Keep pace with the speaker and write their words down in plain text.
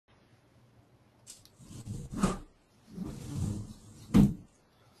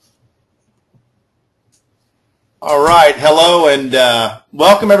All right, hello and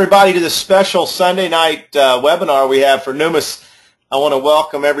welcome everybody to this special Sunday night webinar we have for Numis. I want to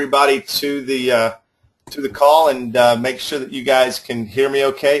welcome everybody to the call and make sure that you guys can hear me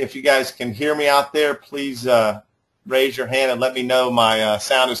okay. If you guys can hear me out there, please raise your hand and let me know my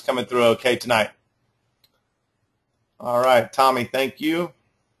sound is coming through okay tonight. All right, Tommy, thank you.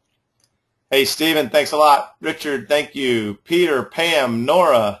 Hey, Stephen, thanks a lot. Richard, thank you. Peter, Pam,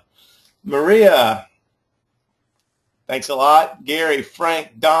 Nora, Maria, thanks a lot. Gary,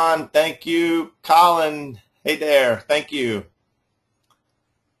 Frank, Don, thank you. Colin, hey there, thank you.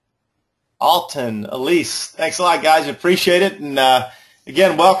 Alton, Elise, thanks a lot, guys. Appreciate it. And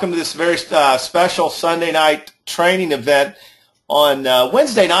again, welcome to this very special Sunday night training event. On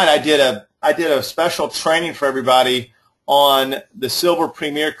Wednesday night, I did a special training for everybody on the Silver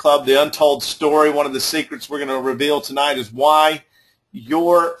Premier Club, the untold story. One of the secrets we're going to reveal tonight is why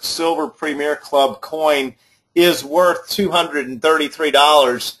your Silver Premier Club coin is worth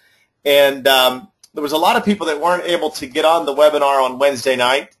 $233. And there was a lot of people that weren't able to get on the webinar on Wednesday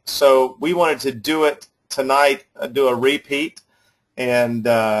night, so we wanted to do it tonight, do a repeat, and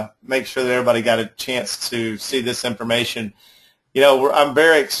make sure that everybody got a chance to see this information. You know, I'm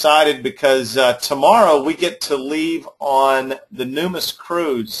very excited because tomorrow we get to leave on the Numis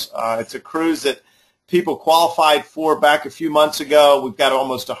cruise. It's a cruise that people qualified for back a few months ago. We've got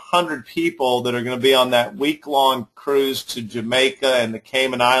almost 100 people that are going to be on that week-long cruise to Jamaica and the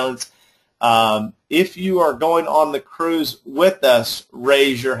Cayman Islands. If you are going on the cruise with us,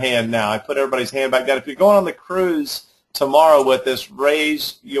 raise your hand now. I put everybody's hand back down. If you're going on the cruise tomorrow with us,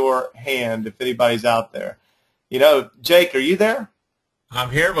 raise your hand if anybody's out there. You know, Jake, are you there?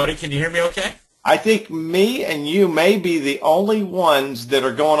 I'm here, buddy. Can you hear me okay? I think me and you may be the only ones that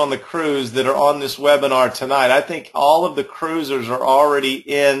are going on the cruise that are on this webinar tonight. I think all of the cruisers are already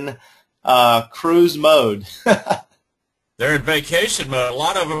in cruise mode. They're in vacation mode. A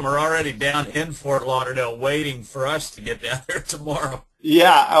lot of them are already down in Fort Lauderdale waiting for us to get down there tomorrow.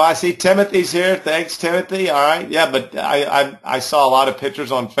 Yeah, oh, I see Timothy's here. Thanks, Timothy. All right. Yeah, but I saw a lot of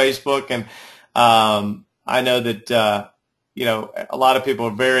pictures on Facebook, and I know that you know, a lot of people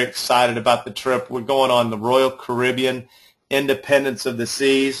are very excited about the trip. We're going on the Royal Caribbean Independence of the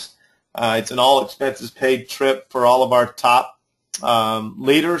Seas. It's an all-expenses-paid trip for all of our top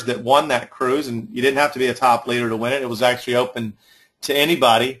leaders that won that cruise, and you didn't have to be a top leader to win it. It was actually open to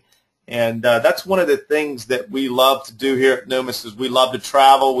anybody, and that's one of the things that we love to do here at Numis is we love to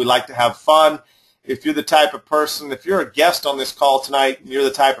travel. We like to have fun. If you're the type of person, if you're a guest on this call tonight, and you're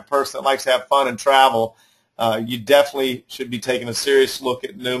the type of person that likes to have fun and travel, you definitely should be taking a serious look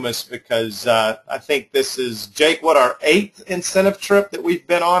at Numis because I think this is, Jake, what, our 8th incentive trip that we've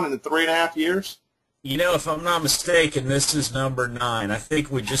been on in the 3.5 years? You know, if I'm not mistaken, this is number 9. I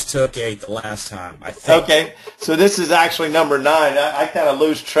think we just took 8 the last time. I think. Okay, so this is actually number 9. I kind of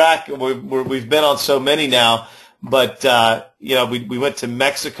lose track. We've been on so many now. But, you know, we went to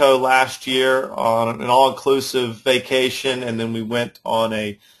Mexico last year on an all-inclusive vacation, and then we went on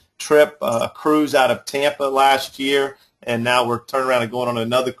a trip, a cruise out of Tampa last year, and now we're turning around and going on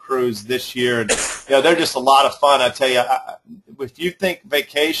another cruise this year. And, you know, they're just a lot of fun. I tell you, if you think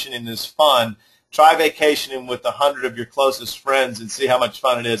vacationing is fun, try vacationing with 100 of your closest friends and see how much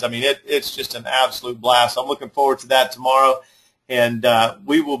fun it is. I mean, it's just an absolute blast. I'm looking forward to that tomorrow, and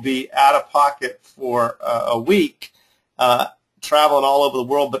we will be out of pocket for a week traveling all over the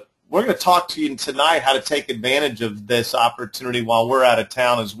world. But we're going to talk to you tonight how to take advantage of this opportunity while we're out of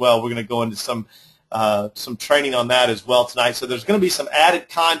town as well. We're going to go into some training on that as well tonight. So there's going to be some added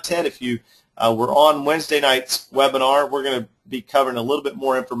content. If you were on Wednesday night's webinar, we're going to be covering a little bit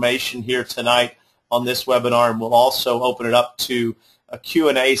more information here tonight on this webinar, and we'll also open it up to a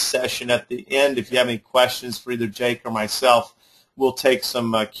Q&A session at the end. If you have any questions for either Jake or myself, we'll take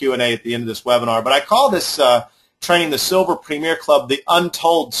some Q&A at the end of this webinar. But I call this training the Silver Premier Club the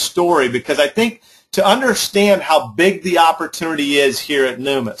untold story because I think to understand how big the opportunity is here at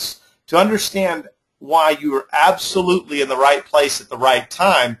Numis, to understand why you are absolutely in the right place at the right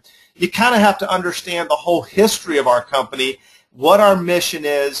time, you kind of have to understand the whole history of our company, what our mission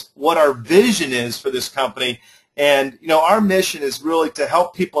is, what our vision is for this company. And, you know, our mission is really to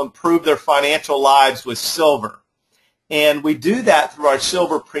help people improve their financial lives with silver. And we do that through our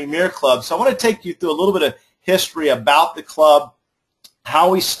Silver Premier Club. So I want to take you through a little bit of history about the club, how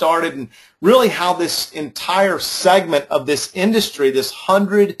we started, and really how this entire segment of this industry, this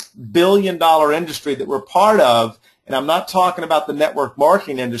 $100 billion industry that we're part of, and I'm not talking about the network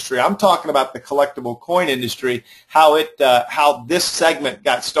marketing industry, I'm talking about the collectible coin industry, how this segment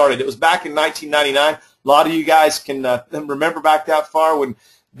got started. It was back in 1999. A lot of you guys can remember back that far when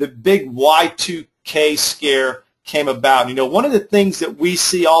the big Y2K scare came about. You know, one of the things that we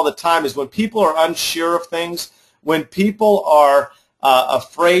see all the time is when people are unsure of things, when people are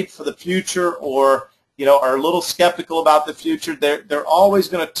afraid for the future, or you know, are a little skeptical about the future, they're always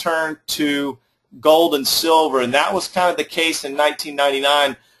going to turn to gold and silver. And that was kind of the case in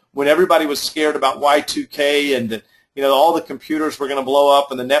 1999 when everybody was scared about Y2K, and you know, all the computers were going to blow up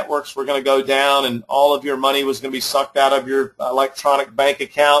and the networks were going to go down and all of your money was going to be sucked out of your electronic bank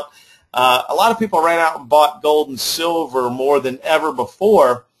account. A lot of people ran out and bought gold and silver more than ever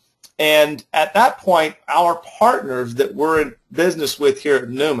before. And at that point, our partners that we're in business with here at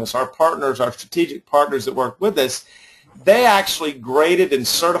Numis, our partners, our strategic partners that work with us, they actually graded and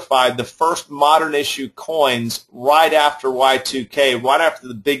certified the first modern issue coins right after Y2K, right after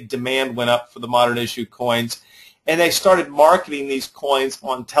the big demand went up for the modern issue coins. And they started marketing these coins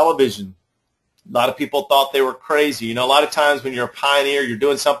on television. A lot of people thought they were crazy. You know, a lot of times when you're a pioneer, you're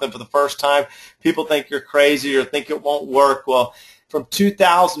doing something for the first time, people think you're crazy or think it won't work. Well, from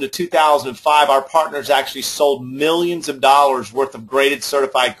 2000 to 2005, our partners actually sold millions of dollars worth of graded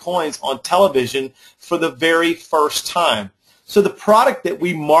certified coins on television for the very first time. So the product that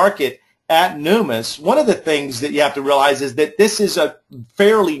we market at Numis, one of the things that you have to realize is that this is a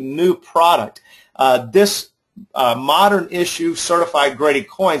fairly new product. This modern issue certified graded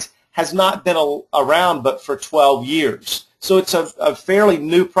coins has not been around but for 12 years. So it's a fairly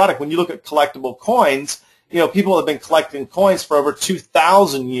new product. When you look at collectible coins, you know, people have been collecting coins for over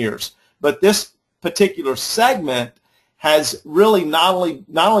 2,000 years. But this particular segment has really not only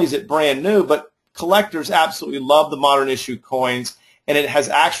is it brand new, but collectors absolutely love the modern issue coins, and it has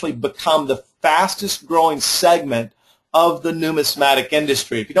actually become the fastest growing segment of the numismatic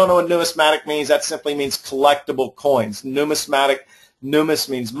industry. If you don't know what numismatic means, that simply means collectible coins. Numismatic, numis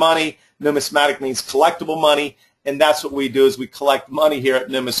means money, numismatic means collectible money, and that's what we do, is we collect money here at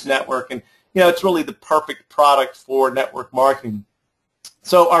Numis Network. And you know, it's really the perfect product for network marketing.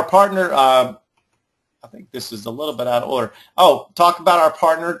 So our partner, I think this is a little bit out of order. Oh, talk about our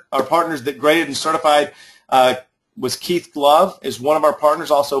partners that graded and certified was Keith Glove is one of our partners,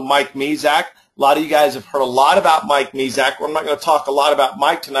 also Mike Mezak. A lot of you guys have heard a lot about Mike Mezak. I'm not going to talk a lot about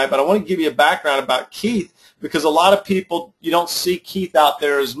Mike tonight, but I want to give you a background about Keith, because a lot of people, you don't see Keith out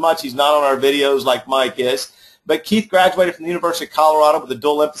there as much. He's not on our videos like Mike is. But Keith graduated from the University of Colorado with a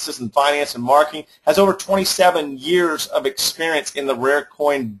dual emphasis in finance and marketing, has over 27 years of experience in the rare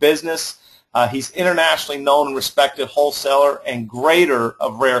coin business. He's internationally known and respected wholesaler and grader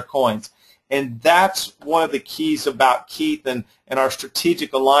of rare coins. And that's one of the keys about Keith and our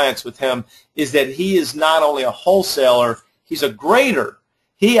strategic alliance with him, is that he is not only a wholesaler, he's a grader.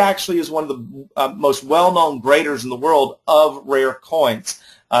 He actually is one of the most well-known graders in the world of rare coins.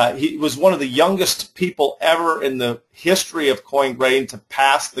 He was one of the youngest people ever in the history of coin grading to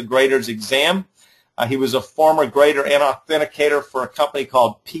pass the grader's exam. He was a former grader and authenticator for a company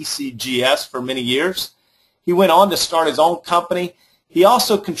called PCGS for many years. He went on to start his own company. He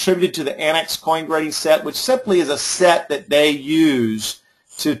also contributed to the Annex coin grading set, which simply is a set that they use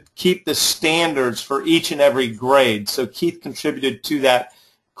to keep the standards for each and every grade. So Keith contributed to that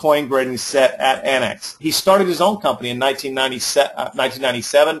coin grading set at Annex. He started his own company in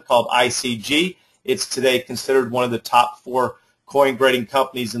 1997 called ICG. It's today considered one of the top 4 coin grading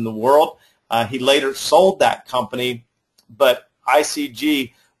companies in the world. He later sold that company, but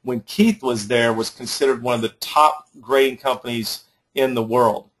ICG, when Keith was there, was considered one of the top grading companies in the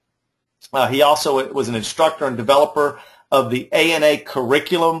world. He also was an instructor and developer of the ANA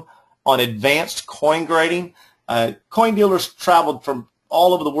curriculum on advanced coin grading. Coin dealers traveled from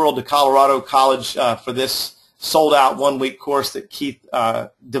all over the world to Colorado College for this sold-out one-week course that Keith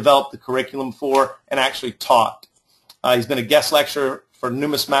developed the curriculum for and actually taught. He's been a guest lecturer for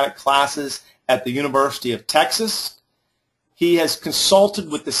numismatic classes at the University of Texas. He has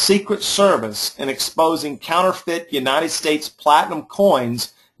consulted with the Secret Service in exposing counterfeit United States platinum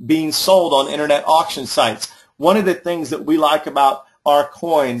coins being sold on internet auction sites. One of the things that we like about our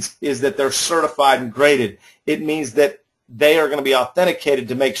coins is that they're certified and graded. It means that they are going to be authenticated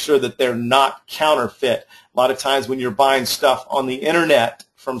to make sure that they're not counterfeit. A lot of times when you're buying stuff on the internet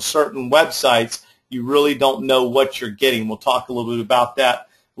from certain websites, you really don't know what you're getting. We'll talk a little bit about that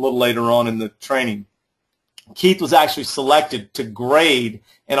a little later on in the training. Keith was actually selected to grade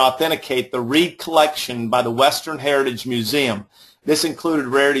and authenticate the Reed collection by the Western Heritage Museum. This included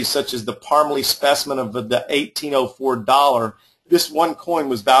rarities such as the Parmelee specimen of the 1804 dollar. This one coin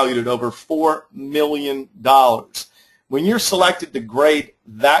was valued at over $4 million. When you're selected to grade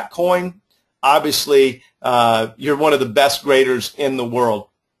that coin, obviously you're one of the best graders in the world.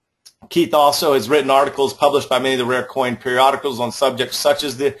 Keith also has written articles published by many of the rare coin periodicals on subjects such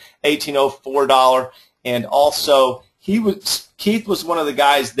as the 1804 dollar And also, Keith was one of the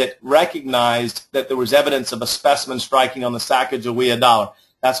guys that recognized that there was evidence of a specimen striking on the Sacagawea dollar.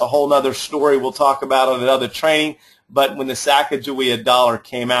 That's a whole other story we'll talk about on another training. But when the Sacagawea dollar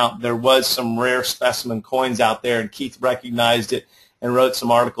came out, there was some rare specimen coins out there, and Keith recognized it and wrote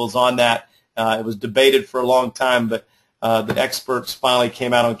some articles on that. It was debated for a long time, but the experts finally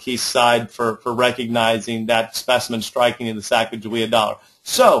came out on Keith's side for recognizing that specimen striking in the Sacagawea dollar.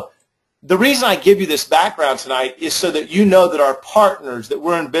 So the reason I give you this background tonight is so that you know that our partners that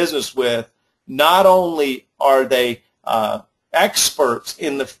we're in business with, not only are they experts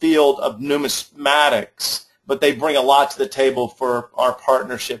in the field of numismatics, but they bring a lot to the table for our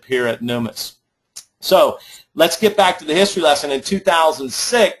partnership here at Numis. So let's get back to the history lesson. In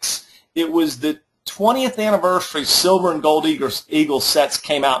 2006, it was the 20th anniversary silver and gold eagle sets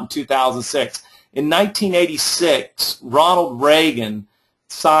came out in 2006. In 1986, Ronald Reagan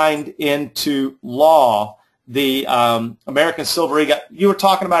signed into law the American Silver Eagle. You were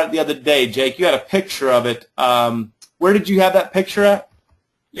talking about it the other day, Jake. You had a picture of it. Where did you have that picture at?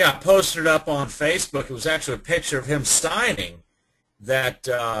 Yeah, I posted it up on Facebook. It was actually a picture of him signing that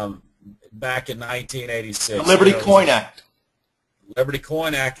back in 1986. The Liberty Coin Act. Liberty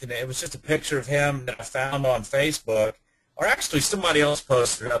Coin Act, and it was just a picture of him that I found on Facebook. Or actually, somebody else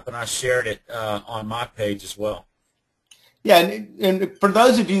posted it up, and I shared it on my page as well. Yeah, and for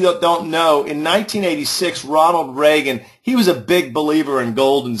those of you that don't know, in 1986, Ronald Reagan, he was a big believer in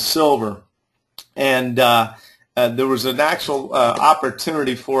gold and silver. And there was an actual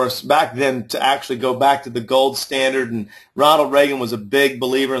opportunity for us back then to actually go back to the gold standard. And Ronald Reagan was a big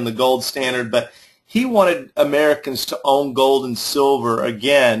believer in the gold standard, but he wanted Americans to own gold and silver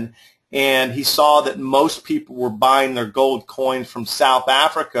again. And he saw that most people were buying their gold coins from South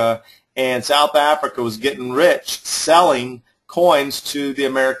Africa, and South Africa was getting rich selling coins to the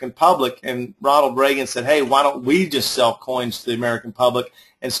American public. And Ronald Reagan said, hey, why don't we just sell coins to the American public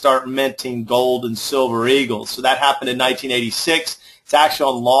and start minting gold and silver eagles? So that happened in 1986. It's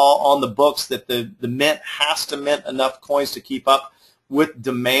actually on law, on the books, that the mint has to mint enough coins to keep up with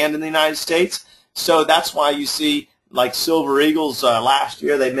demand in the United States. So that's why you see, like Silver Eagles, last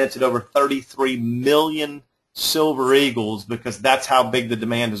year they minted over 33 million Silver Eagles, because that's how big the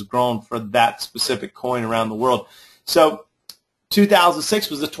demand has grown for that specific coin around the world. So 2006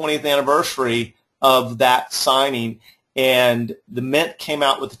 was the 20th anniversary of that signing, and the mint came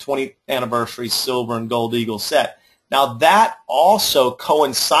out with the 20th anniversary silver and gold eagle set. Now that also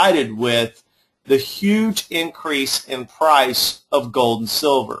coincided with the huge increase in price of gold and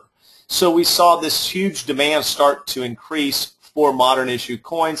silver. So we saw this huge demand start to increase for modern issue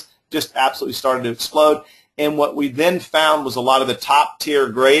coins, just absolutely started to explode. And what we then found was a lot of the top tier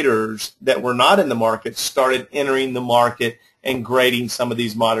graders that were not in the market started entering the market and grading some of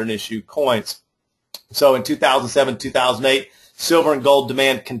these modern issue coins. So in 2007, 2008, silver and gold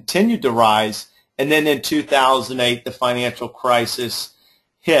demand continued to rise. And then in 2008, the financial crisis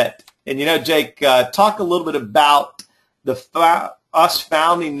hit. And you know, Jake, talk a little bit about us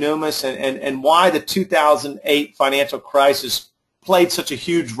founding Numis and why the 2008 financial crisis played such a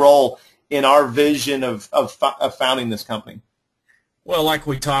huge role in our vision of founding this company. Well, like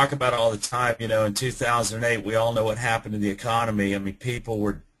we talk about all the time, you know, in 2008, we all know what happened to the economy. I mean, people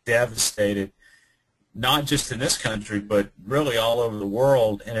were devastated, not just in this country, but really all over the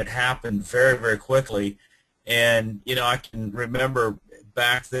world, and it happened very, very quickly. And, you know, I can remember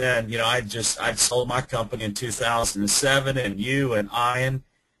back then, you know, I'd sold my company in 2007, and you and Ian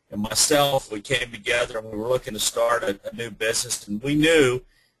and myself, we came together and we were looking to start a new business, and we knew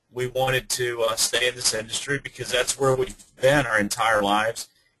we wanted to stay in this industry because that's where we've been our entire lives.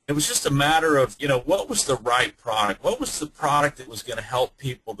 It was just a matter of, you know, what was the right product? What was the product that was going to help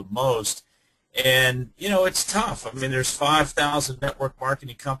people the most? And, you know, it's tough. I mean, there's 5,000 network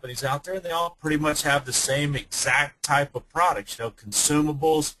marketing companies out there, and they all pretty much have the same exact type of products, you know,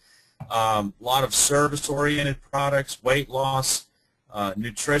 consumables, a lot of service-oriented products, weight loss,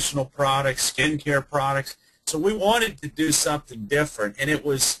 nutritional products, skincare products. So we wanted to do something different, and it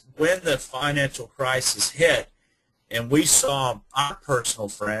was when the financial crisis hit and we saw our personal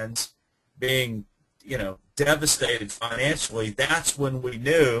friends being, you know, devastated financially, that's when we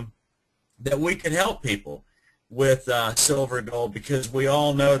knew that we could help people with silver and gold, because we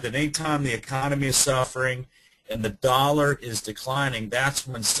all know that anytime the economy is suffering and the dollar is declining, that's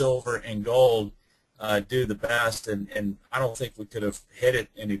when silver and gold do the best, and I don't think we could have hit it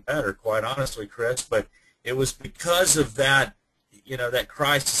any better, quite honestly, Chris, but it was because of that, you know, that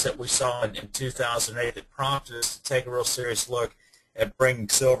crisis that we saw in 2008 that prompted us to take a real serious look at bringing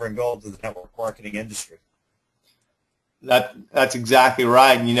silver and gold to the network marketing industry. That's exactly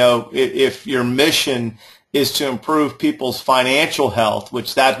right. And, if your mission is to improve people's financial health,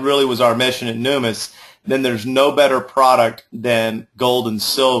 which that really was our mission at Numis, then there's no better product than gold and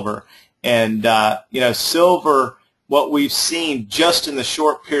silver. And, silver, what we've seen just in the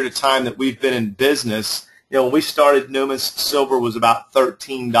short period of time that we've been in business, when we started Numis, silver was about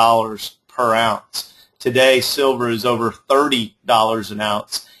 $13 per ounce. Today, silver is over $30 an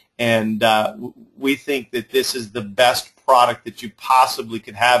ounce. And we think that this is the best product that you possibly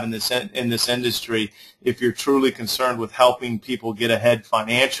could have in this industry if you're truly concerned with helping people get ahead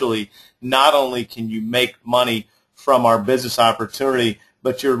financially. Not only can you make money from our business opportunity,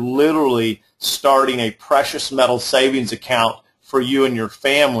 but you're literally starting a precious metal savings account for you and your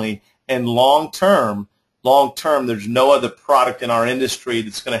family. And long term, there's no other product in our industry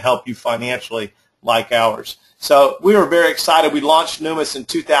that's going to help you financially like ours. So we were very excited. We launched Numis in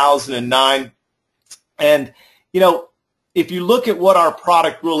 2009. And, if you look at what our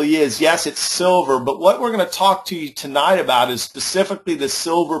product really is, yes, it's silver, but what we're going to talk to you tonight about is specifically the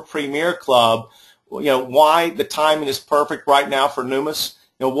Silver Premier Club, why the timing is perfect right now for Numis,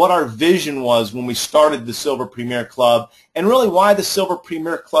 what our vision was when we started the Silver Premier Club, and really why the Silver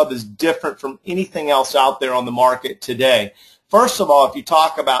Premier Club is different from anything else out there on the market today. First of all, if you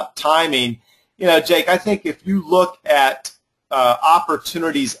talk about timing, Jake, I think if you look at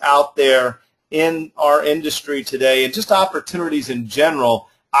opportunities out there in our industry today and just opportunities in general,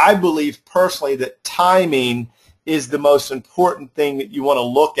 I believe personally that timing is the most important thing that you want to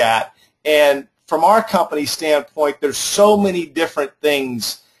look at. And from our company standpoint, there's so many different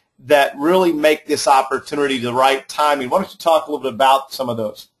things that really make this opportunity the right timing. Why don't you talk a little bit about some of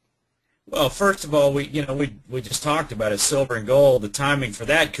those? Well, first of all, we just talked about it, silver and gold. The timing for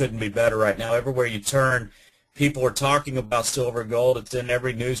that couldn't be better right now. Everywhere you turn, people are talking about silver and gold. It's in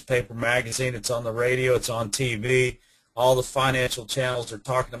every newspaper, magazine. It's on the radio. It's on TV. All the financial channels are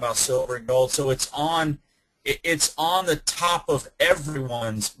talking about silver and gold. So it's on the top of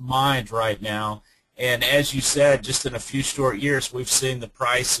everyone's mind right now. And as you said, just in a few short years, we've seen the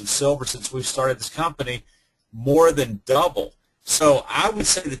price of silver since we've started this company more than double. So I would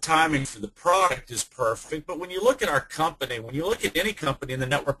say the timing for the product is perfect. But when you look at our company, when you look at any company in the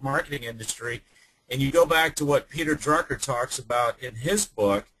network marketing industry, and you go back to what Peter Drucker talks about in his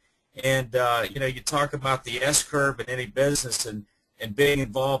book, and you talk about the S-curve in any business and being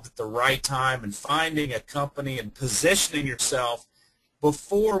involved at the right time and finding a company and positioning yourself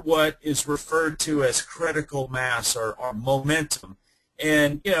before what is referred to as critical mass or momentum.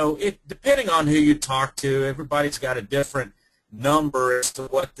 And, depending on who you talk to, everybody's got a different number as to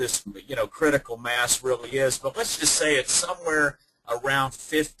what this, critical mass really is. But let's just say it's somewhere around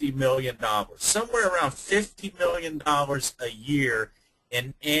 $50 million. Somewhere around $50 million a year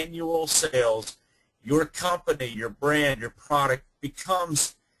in annual sales, your company, your brand, your product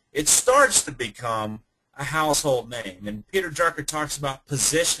starts to become a household name. And Peter Drucker talks about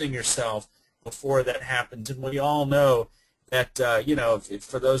positioning yourself before that happens. And we all know that,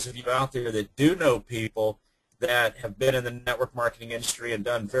 for those of you out there that do know people that have been in the network marketing industry and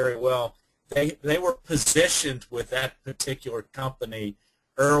done very well, they were positioned with that particular company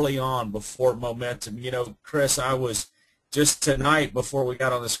early on before momentum. Chris, I was just tonight before we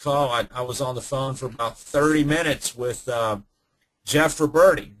got on this call, I was on the phone for about 30 minutes with Jeff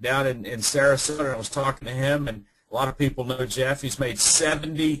Roberti down in Sarasota. I was talking to him, and a lot of people know Jeff. He's made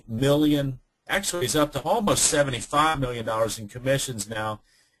 $70 million. Actually, he's up to almost $75 million in commissions now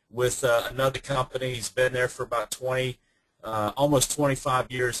with another company. He's been there for about almost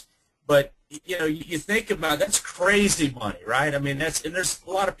 25 years. But you think about that's crazy money, right? I mean, and there's a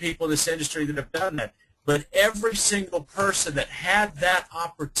lot of people in this industry that have done that. But every single person that had that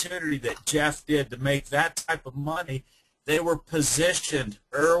opportunity that Jeff did to make that type of money, they were positioned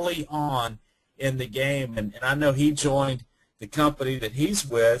early on in the game. And I know he joined the company that he's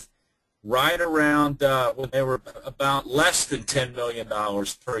with right around when they were about less than $10 million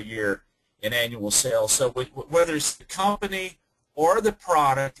per year in annual sales. So whether it's the company or the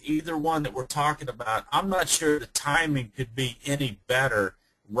product, either one that we're talking about, I'm not sure the timing could be any better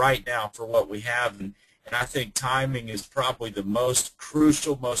right now for what we have. And I think timing is probably the most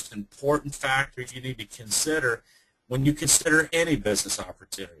crucial, most important factor you need to consider when you consider any business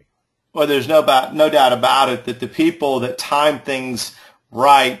opportunity. Well, there's no doubt about it that the people that time things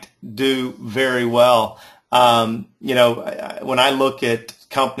right do very well. When I look at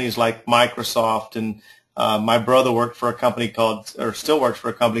companies like Microsoft, and my brother worked for a company still works for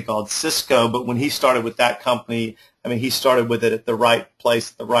a company called Cisco, but when he started with that company, he started with it at the right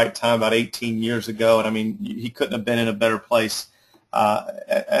place at the right time about 18 years ago, and he couldn't have been in a better place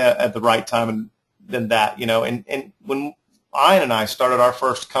at the right time than that, you know. And when Ian and I started our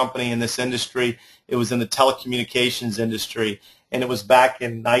first company in this industry, it was in the telecommunications industry, and it was back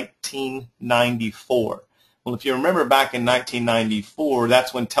in 1994. Well, if you remember back in 1994,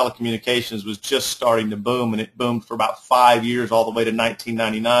 that's when telecommunications was just starting to boom, and it boomed for about 5 years all the way to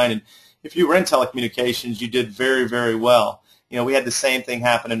 1999. And if you were in telecommunications, you did very, very well. You know, we had the same thing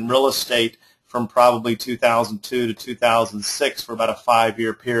happen in real estate from probably 2002 to 2006 for about a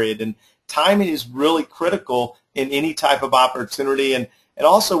 5-year period. And timing is really critical in any type of opportunity. And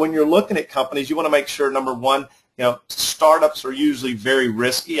also when you're looking at companies, you want to make sure, number one, you know, startups are usually very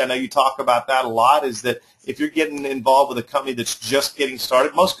risky. I know you talk about that a lot, is that if you're getting involved with a company that's just getting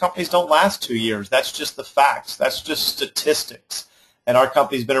started, most companies don't last 2 years. That's just the facts. That's just statistics. And our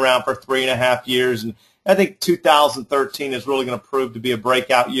company's been around for 3.5 years, and I think 2013 is really going to prove to be a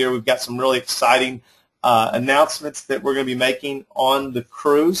breakout year. We've got some really exciting announcements that we're going to be making on the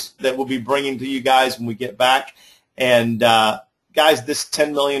cruise that we'll be bringing to you guys when we get back. And guys, this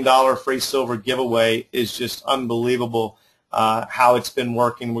 $10 million free silver giveaway is just unbelievable how it's been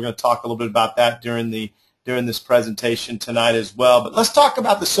working. We're going to talk a little bit about that during this presentation tonight as well. But let's talk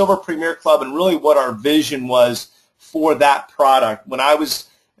about the Silver Premier Club and really what our vision was for that product. When I was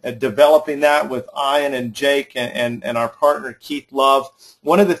developing that with Ian and Jake and our partner Keith Love,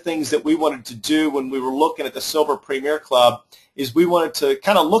 one of the things that we wanted to do when we were looking at the Silver Premier Club is we wanted to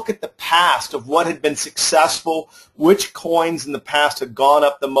kind of look at the past of what had been successful, which coins in the past had gone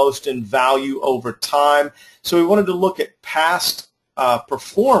up the most in value over time. So we wanted to look at past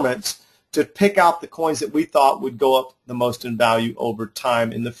performance to pick out the coins that we thought would go up the most in value over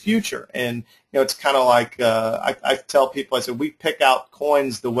time in the future. And you know, it's kind of like I tell people, I said, we pick out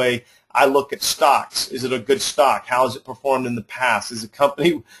coins the way I look at stocks. Is it a good stock? How has it performed in the past? Is the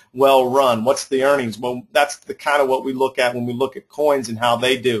company well run? What's the earnings? Well, that's the kind of what we look at when we look at coins and how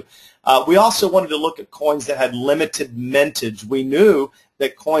they do. We also wanted to look at coins that had limited mintage. We knew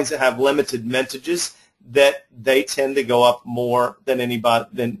that coins that have limited mintages, that they tend to go up more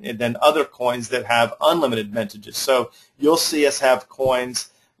than other coins that have unlimited mintages. So you'll see us have coins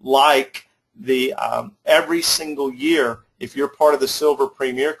like the every single year. If you're part of the Silver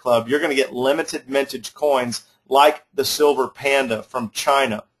Premier Club, you're going to get limited mintage coins like the Silver Panda from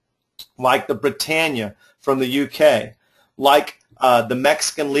China, like the Britannia from the UK, like the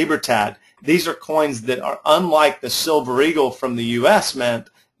Mexican Libertad. These are coins that are unlike the Silver Eagle from the U.S.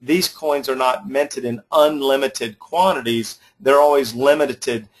 mint. These coins are not minted in unlimited quantities. They're always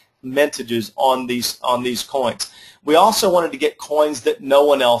limited mintages on these coins. We also wanted to get coins that no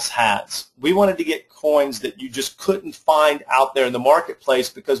one else has. We wanted to get coins that you just couldn't find out there in the marketplace,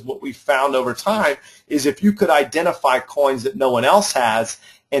 because what we found over time is if you could identify coins that no one else has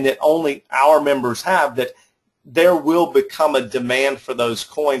and that only our members have, that there will become a demand for those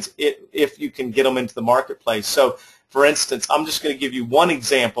coins if you can get them into the marketplace. So, for instance, I'm just going to give you one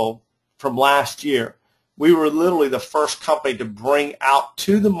example from last year. We were literally the first company to bring out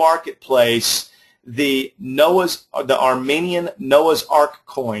to the marketplace the Armenian Noah's Ark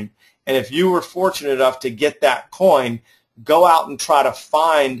coin. And if you were fortunate enough to get that coin, go out and try to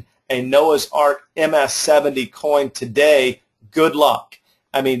find a Noah's Ark MS70 coin today. Good luck.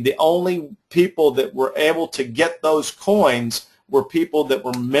 I mean, the only people that were able to get those coins were people that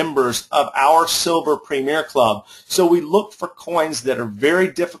were members of our Silver Premier Club. So we look for coins that are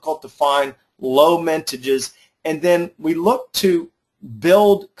very difficult to find, low mintages, and then we look to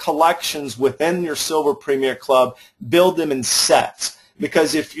build collections within your Silver Premier Club, build them in sets.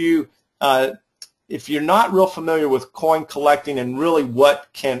 Because if you're not real familiar with coin collecting and really what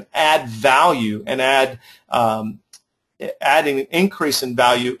can add value and adding an increase in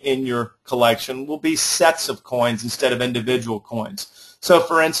value in your collection will be sets of coins instead of individual coins. So,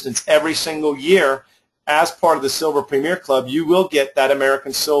 for instance, every single year, as part of the Silver Premier Club, you will get that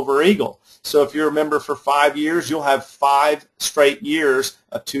American Silver Eagle. So if you're a member for 5 years, you'll have 5 straight years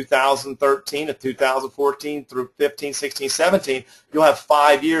of 2013, of 2014 through 15, 16, 17. You'll have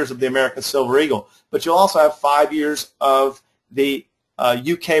 5 years of the American Silver Eagle. But you'll also have 5 years of the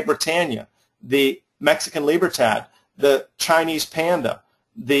UK Britannia, the Mexican Libertad, the Chinese Panda,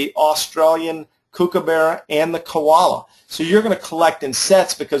 the Australian Kookaburra, and the Koala. So you're going to collect in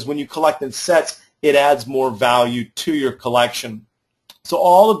sets, because when you collect in sets, it adds more value to your collection. So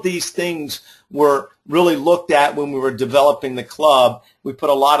all of these things were really looked at when we were developing the club. We put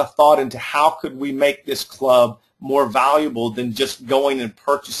a lot of thought into how could we make this club more valuable than just going and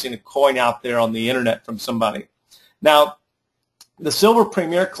purchasing a coin out there on the internet from somebody. Now, the Silver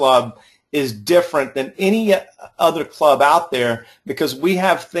Premier Club is different than any other club out there because we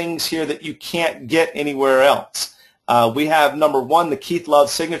have things here that you can't get anywhere else. We have number 1, the Keith Love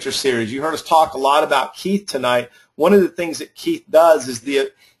Signature Series. You heard us talk a lot about Keith tonight. One of the things that Keith does is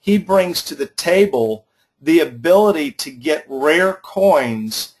he brings to the table the ability to get rare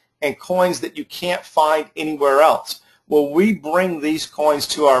coins and coins that you can't find anywhere else. Well, we bring these coins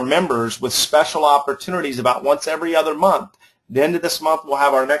to our members with special opportunities about once every other month. At the end of this month, we'll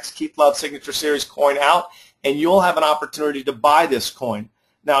have our next Keith Love Signature Series coin out, and you'll have an opportunity to buy this coin.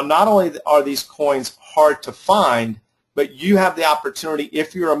 Now, not only are these coins hard to find, but you have the opportunity,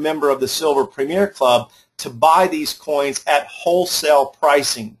 if you're a member of the Silver Premier Club, to buy these coins at wholesale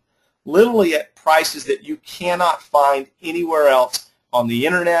pricing, literally at prices that you cannot find anywhere else on the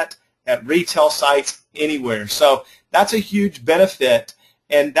internet, at retail sites, anywhere. So that's a huge benefit,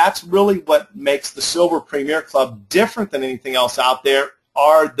 and that's really what makes the Silver Premier Club different than anything else out there,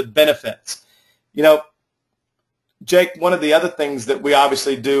 are the benefits. You know, Jake, one of the other things that we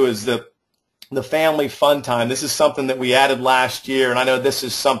obviously do is the family fun time. This is something that we added last year, and I know this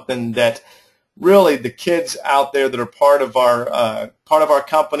is something that really the kids out there that are part of our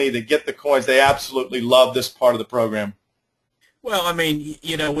company that get the coins, they absolutely love this part of the program. Well, I mean,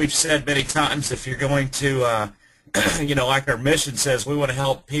 you know, we've said many times, if you're going to, you know, like our mission says, we want to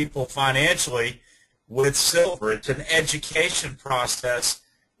help people financially with silver. It's an education process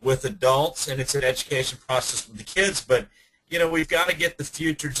with adults, and it's an education process with the kids. But, you know, we've got to get the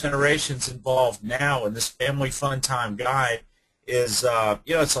future generations involved now, and this Family Fun Time Guide is,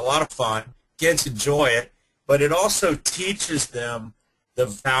 you know, it's a lot of fun. Kids enjoy it, but it also teaches them the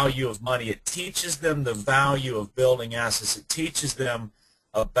value of money. It teaches them the value of building assets. It teaches them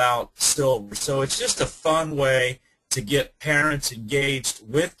about silver. So it's just a fun way to get parents engaged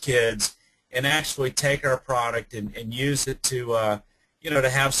with kids and actually take our product and use it to, you know, to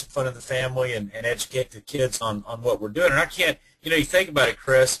have some fun in the family and educate the kids on what we're doing. And I can't, you know, you think about it,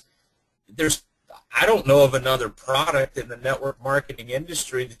 Chris, I don't know of another product in the network marketing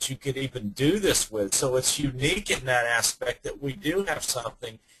industry that you could even do this with. So it's unique in that aspect that we do have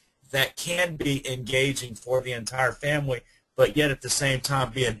something that can be engaging for the entire family, but yet at the same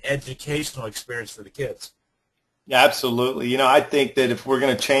time be an educational experience for the kids. Yeah, absolutely. You know, I think that if we're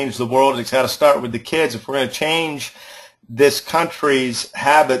going to change the world, it's got to start with the kids. If we're going to change this country's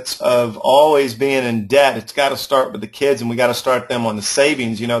habits of always being in debt, it's got to start with the kids, and we got to start them on the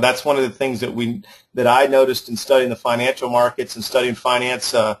savings. You know, that's one of the things that I noticed in studying the financial markets and studying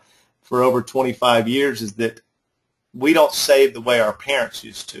finance for over 25 years, is that we don't save the way our parents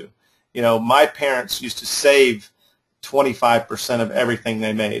used to. You know, my parents used to save 25% of everything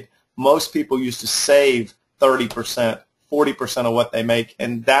they made. Most people used to save 30%. 40% of what they make,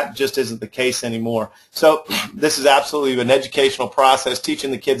 and that just isn't the case anymore. So this is absolutely an educational process,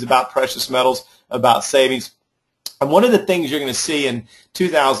 teaching the kids about precious metals, about savings. And one of the things you're going to see in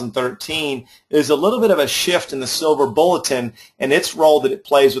 2013 is a little bit of a shift in the Silver Bulletin and its role that it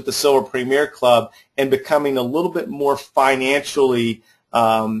plays with the Silver Premier Club, and becoming a little bit more financially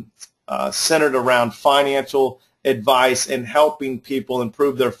centered around financial advice and helping people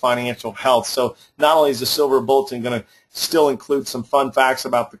improve their financial health. So not only is the Silver Bulletin going to still include some fun facts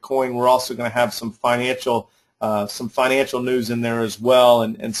about the coin, we're also going to have some financial news in there as well,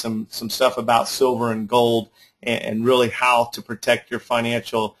 and some stuff about silver and gold, and really how to protect your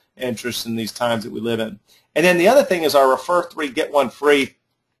financial interests in these times that we live in. And then the other thing is our Refer 3, Get 1 Free.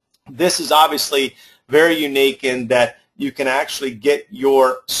 This is obviously very unique in that you can actually get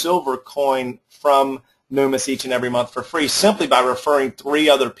your silver coin from Numis each and every month for free, simply by referring 3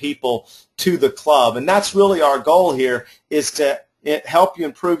 other people to the club. And that's really our goal here, is to help you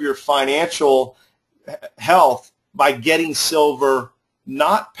improve your financial health by getting silver,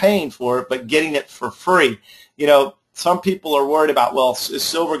 not paying for it, but getting it for free. You know, some people are worried about, well, is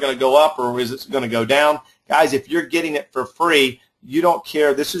silver going to go up or is it going to go down? Guys, if you're getting it for free, you don't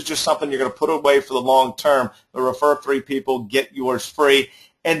care. This is just something you're going to put away for the long term. But refer 3 people, get yours free.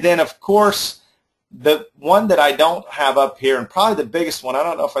 And then, of course, the one that I don't have up here, and probably the biggest one, I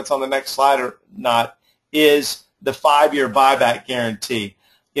don't know if it's on the next slide or not, is the 5-year buyback guarantee.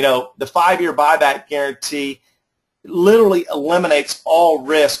 You know, the 5-year buyback guarantee literally eliminates all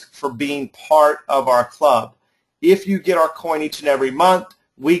risk for being part of our club. If you get our coin each and every month,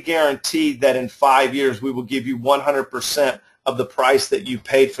 we guarantee that in 5 years we will give you 100% of the price that you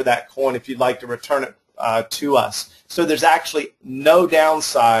paid for that coin if you'd like to return it to us. So there's actually no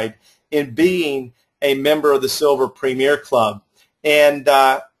downside in being a member of the Silver Premier Club. And,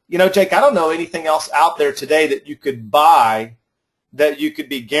 you know, Jake, I don't know anything else out there today that you could buy that you could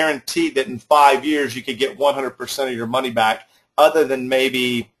be guaranteed that in 5 years you could get 100% of your money back, other than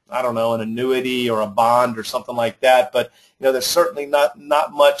maybe I don't know, an annuity or a bond or something like that. But there's certainly not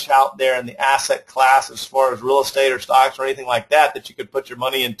much out there in the asset class as far as real estate or stocks or anything like that that you could put your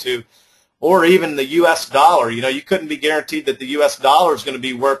money into, or even the U.S. dollar. You couldn't be guaranteed that the U.S. dollar is going to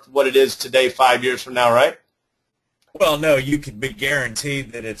be worth what it is today 5 years from now, right? Well, no, you could be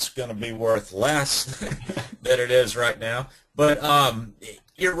guaranteed that it's going to be worth less than it is right now. But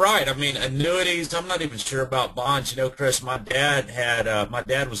you're right. I mean, annuities, I'm not even sure about bonds. Chris, my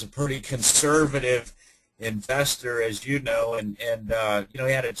dad was a pretty conservative investor, as you know, and he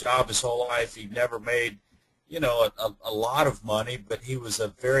had a job his whole life. He never made, a lot of money, but he was a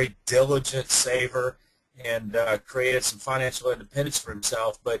very diligent saver and created some financial independence for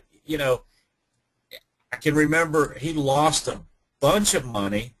himself. But, I can remember he lost a bunch of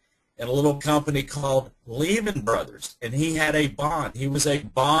money in a little company called Lehman Brothers, and he had a bond. He was a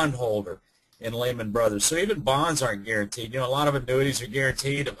bond holder in Lehman Brothers. So even bonds aren't guaranteed. A lot of annuities are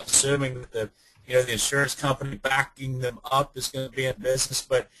guaranteed, assuming that the insurance company backing them up is going to be in business.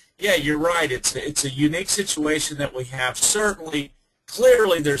 But yeah, you're right. It's a unique situation that we have. Certainly,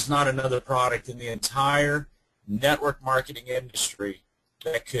 clearly, there's not another product in the entire network marketing industry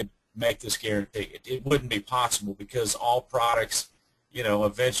that could make this guarantee. It wouldn't be possible because all products,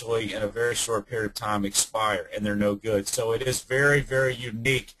 eventually in a very short period of time expire and they're no good. So it is very, very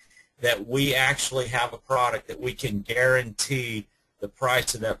unique that we actually have a product that we can guarantee the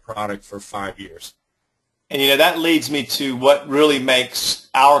price of that product for 5 years. And that leads me to what really makes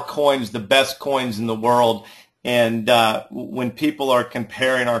our coins the best coins in the world. And when people are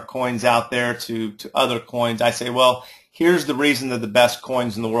comparing our coins out there to other coins, I say, well, here's the reason they're the best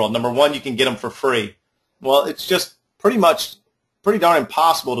coins in the world. Number one, you can get them for free. Well, it's just pretty darn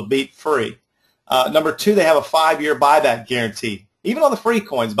impossible to beat free. Number two, they have a 5-year buyback guarantee. Even on the free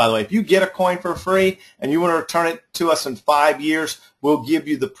coins, by the way, if you get a coin for free and you want to return it to us in 5 years, we'll give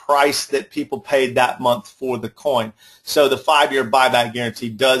you the price that people paid that month for the coin. So the 5-year buyback guarantee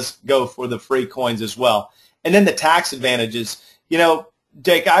does go for the free coins as well. And then the tax advantages.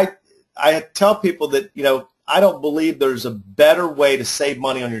 Jake, I tell people that, I don't believe there's a better way to save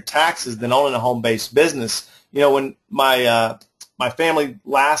money on your taxes than owning a home-based business. When my family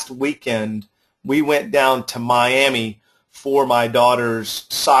last weekend, we went down to Miami for my daughter's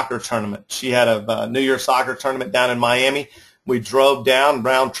soccer tournament. She had a New Year's soccer tournament down in Miami. We drove down,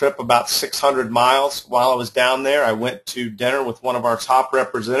 round trip, about 600 miles. While I was down there, I went to dinner with one of our top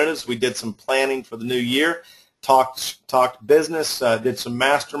representatives. We did some planning for the new year, talked business, did some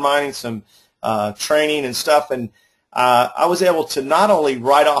masterminding, some training and stuff, and I was able to not only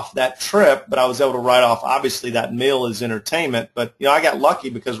write off that trip, but I was able to write off, obviously, that meal as entertainment. But, I got lucky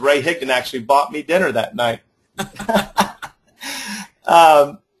because Ray Higdon actually bought me dinner that night.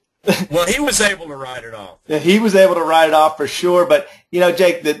 Well, he was able to write it off. He was able to write it off for sure. But,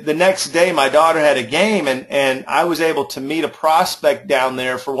 Jake, the next day my daughter had a game, and I was able to meet a prospect down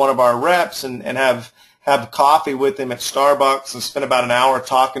there for one of our reps and have coffee with him at Starbucks and spend about an hour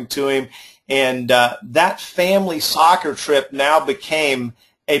talking to him. And that family soccer trip now became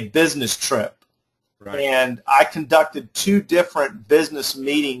a business trip. Right. And I conducted 2 different business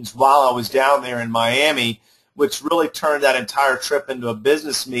meetings while I was down there in Miami, which really turned that entire trip into a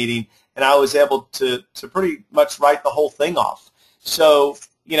business meeting, and I was able to pretty much write the whole thing off. So,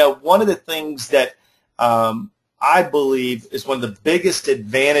 one of the things that I believe is one of the biggest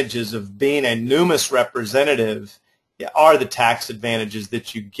advantages of being a Numis representative are the tax advantages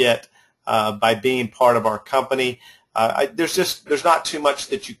that you get by being part of our company. There's not too much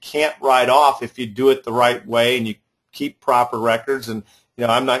that you can't write off if you do it the right way and you keep proper records. And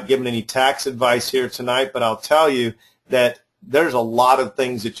I'm not giving any tax advice here tonight, but I'll tell you that there's a lot of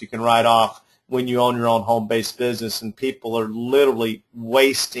things that you can write off when you own your own home-based business, and people are literally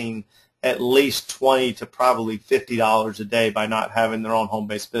wasting at least $20 to probably $50 a day by not having their own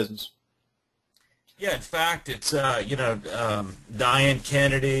home-based business. Yeah, in fact, it's, Diane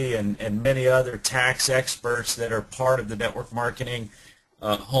Kennedy and many other tax experts that are part of the network marketing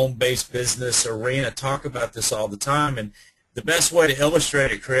home-based business arena talk about this all the time. And the best way to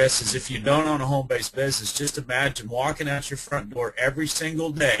illustrate it, Chris, is if you don't own a home-based business, just imagine walking out your front door every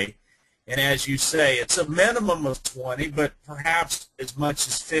single day, and as you say, it's a minimum of $20, but perhaps as much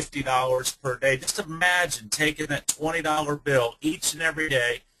as $50 per day. Just imagine taking that $20 bill each and every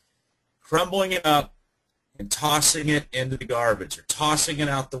day, crumbling it up, and tossing it into the garbage or tossing it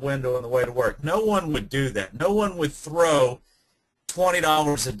out the window on the way to work. No one would do that. No one would throw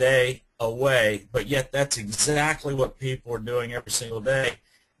 $20 a day away, but yet that's exactly what people are doing every single day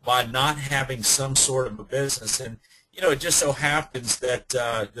by not having some sort of a business. And it just so happens that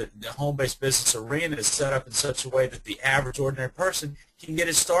the home-based business arena is set up in such a way that the average ordinary person can get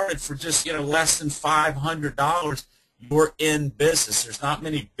it started for just, less than $500. You're in business. There's not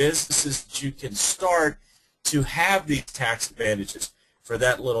many businesses that you can start to have these tax advantages for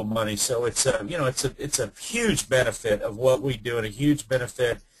that little money. So it's a, it's a huge benefit of what we do, and a huge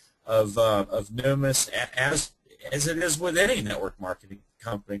benefit of Numis, as it is with any network marketing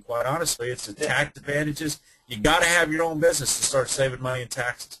company. Quite honestly, it's the tax advantages. You got to have your own business to start saving money in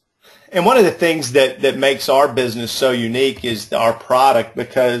taxes. And one of the things that makes our business so unique is our product,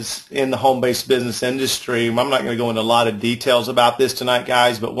 because in the home-based business industry, I'm not going to go into a lot of details about this tonight,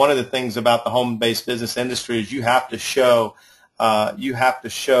 guys, but one of the things about the home-based business industry is you have to show an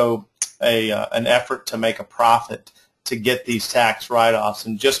effort to make a profit to get these tax write-offs.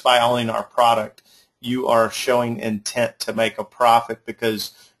 And just by owning our product, you are showing intent to make a profit,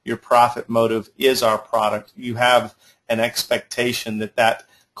 because your profit motive is our product. You have an expectation that that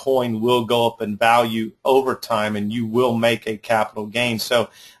coin will go up in value over time, and you will make a capital gain. So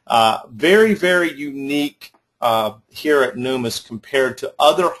very, very unique here at Numis compared to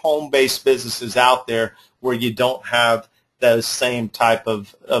other home-based businesses out there where you don't have those same type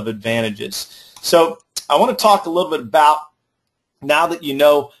of advantages. So I want to talk a little bit about, now that you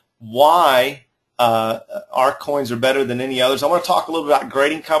know why our coins are better than any others, I want to talk a little bit about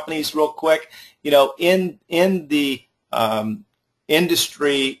grading companies real quick. In the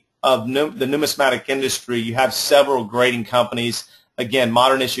industry of the numismatic industry, you have several grading companies. Again,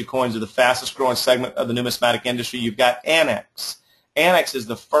 modern issue coins are the fastest growing segment of the numismatic industry. You've got Annex. Annex is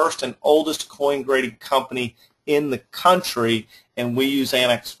the first and oldest coin grading company in the country, and we use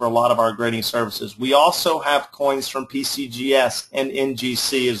Annex for a lot of our grading services. We also have coins from PCGS and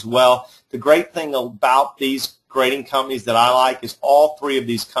NGC as well. The great thing about these grading companies that I like is all three of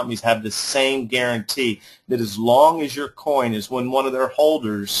these companies have the same guarantee that as long as your coin is when one of their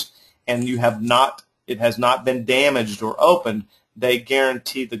holders and it has not been damaged or opened, they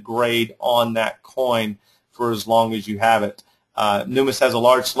guarantee the grade on that coin for as long as you have it. Numis has a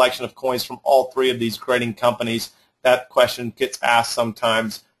large selection of coins from all three of these grading companies. That question gets asked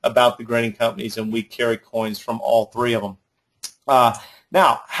sometimes about the grading companies, and we carry coins from all three of them.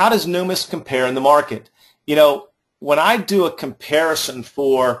 Now, how does Numis compare in the market? When I do a comparison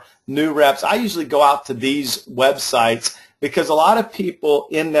for new reps, I usually go out to these websites, because a lot of people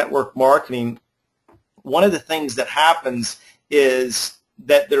in network marketing, one of the things that happens is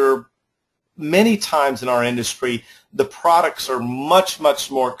that there are many times in our industry, the products are much, much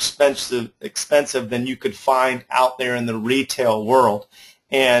more expensive than you could find out there in the retail world.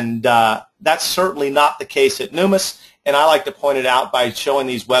 And that's certainly not the case at Numis. And I like to point it out by showing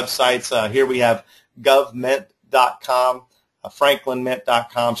these websites. Here we have govmint.com,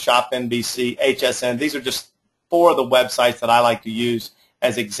 franklinmint.com, ShopNBC, HSN. These are just four of the websites that I like to use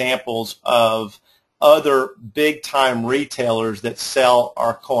as examples of other big-time retailers that sell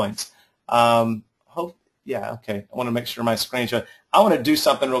our coins. Yeah, okay. I want to make sure my screen shows. I want to do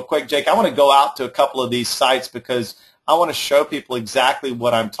something real quick, Jake. I want to go out to a couple of these sites, because I want to show people exactly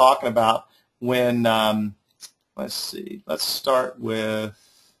what I'm talking about when, let's see, let's start with,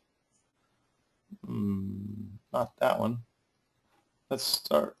 not that one. Let's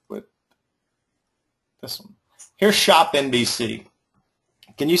start with this one. Here's ShopNBC.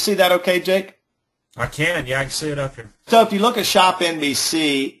 Can you see that okay, Jake? I can. Yeah, I can see it up here. So if you look at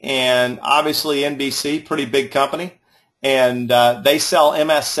ShopNBC, and obviously NBC, pretty big company, and they sell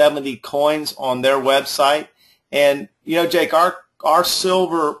MS70 coins on their website. And, Jake, our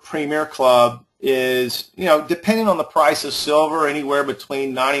Silver Premier Club is, depending on the price of silver, anywhere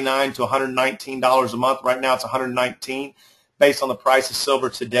between $99 to $119 a month. Right now it's $119 based on the price of silver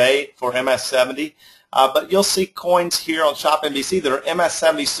today for MS70. But you'll see coins here on ShopNBC that are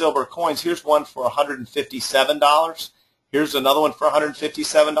MS70 silver coins. Here's one for $157. Here's another one for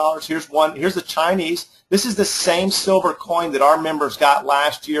 $157. Here's the Chinese. This is the same silver coin that our members got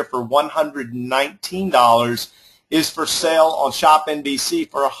last year for $119, is for sale on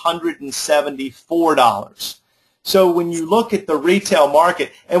ShopNBC for $174. So when you look at the retail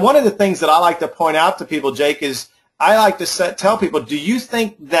market, and one of the things that I like to point out to people, Jake, is I like to tell people, do you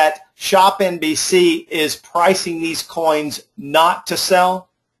think that ShopNBC is pricing these coins not to sell?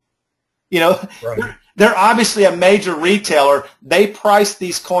 Right. They're obviously a major retailer. They price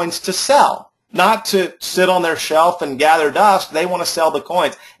these coins to sell, not to sit on their shelf and gather dust. They want to sell the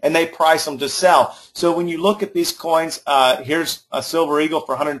coins, and they price them to sell. So when you look at these coins, here's a Silver Eagle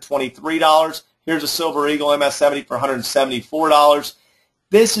for $123. Here's a Silver Eagle MS70 for $174.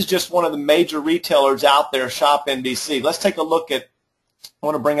 This is just one of the major retailers out there, ShopNBC. Let's take a look at, I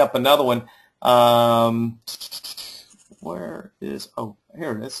want to bring up another one. Where is, oh,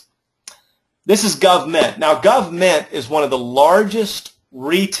 here it is. This is GovMint. Now, GovMint is one of the largest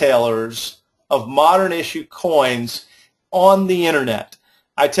retailers of modern issue coins on the internet.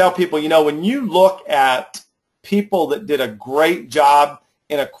 I tell people, you know, when you look at people that did a great job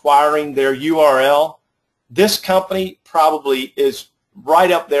in acquiring their URL, this company probably is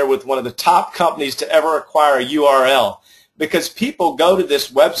right up there with one of the top companies to ever acquire a URL, because people go to this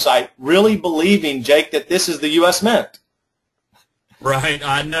website really believing, Jake, that this is the U.S. Mint. Right,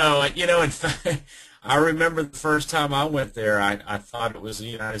 I know. You know, in fact, I remember the first time I went there, I thought it was the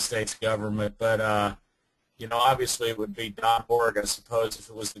United States government, but, you know, obviously it would be .org, I suppose, if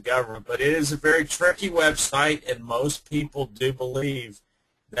it was the government. But it is a very tricky website, and most people do believe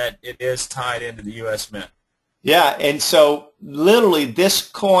that it is tied into the U.S. Mint. Yeah, and so literally this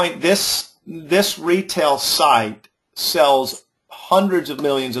coin, this retail site sells hundreds of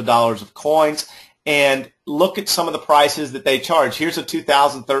millions of dollars of coins, and look at some of the prices that they charge. Here's a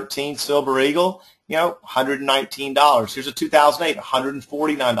 2013 Silver Eagle, you know, $119. Here's a 2008,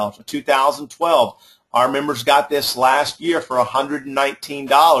 $149. A 2012, our members got this last year for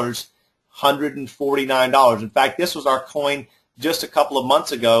 $119, $149. In fact, this was our coin just a couple of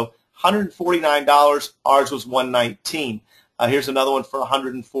months ago, $149. Ours was $119. Here's another one for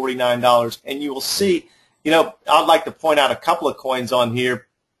 $149. And you will see, you know, I'd like to point out a couple of coins on here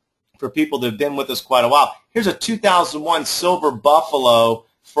for people that have been with us quite a while. Here's a 2001 Silver Buffalo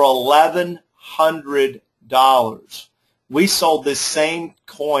for $1,100. We sold this same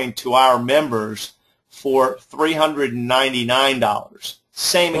coin to our members for $399.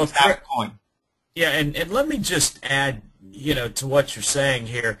 Same exact coin. Yeah, and let me just add, you know, to what you're saying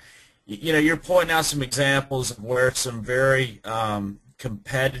here. You know, you're pointing out some examples of where some very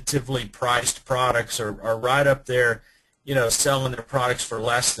competitively priced products are right up there, you know, selling their products for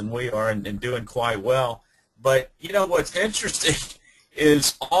less than we are and doing quite well. But, you know, what's interesting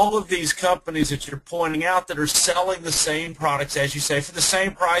is all of these companies that you're pointing out that are selling the same products, as you say, for the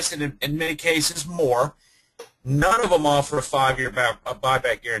same price and in many cases more, none of them offer a 5-year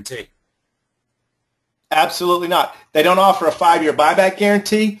buyback guarantee. Absolutely not. They don't offer a 5-year buyback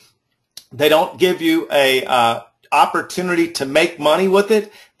guarantee. They don't give you a opportunity to make money with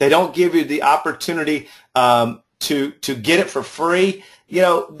it. They don't give you the opportunity to get it for free. You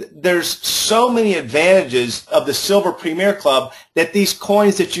know, there's so many advantages of the Silver Premier Club that these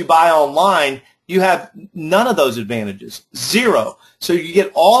coins that you buy online, you have none of those advantages, zero. So you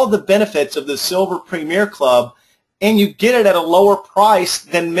get all the benefits of the Silver Premier Club, and you get it at a lower price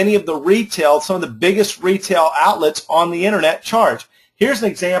than many of the retail, some of the biggest retail outlets on the internet charge. Here's an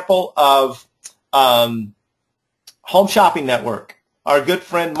example of Home Shopping Network. Our good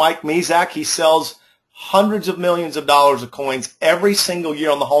friend Mike Mezak, he sells hundreds of millions of dollars of coins every single year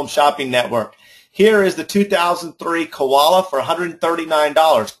on the Home Shopping Network. Here is the 2003 Koala for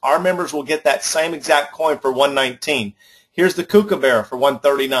 $139. Our members will get that same exact coin for $119. Here's the Kookaburra for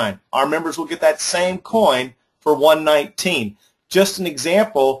 $139. Our members will get that same coin for $119. Just an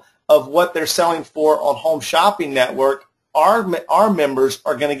example of what they're selling for on Home Shopping Network. Our members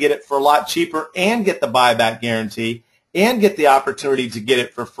are going to get it for a lot cheaper and get the buyback guarantee and get the opportunity to get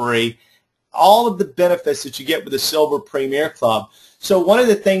it for free. All of the benefits that you get with the Silver Premier Club. So one of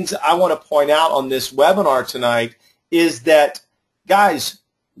the things I want to point out on this webinar tonight is that, guys,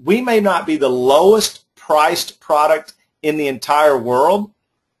 we may not be the lowest priced product in the entire world.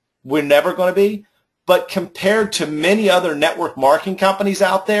 We're never going to be. But compared to many other network marketing companies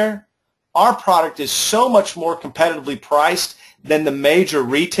out there, our product is so much more competitively priced than the major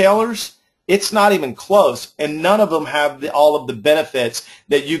retailers. It's not even close, and none of them have all of the benefits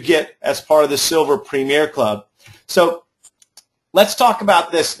that you get as part of the Silver Premier Club. So let's talk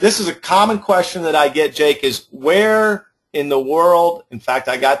about this. This is a common question that I get, Jake, is where in the world, in fact,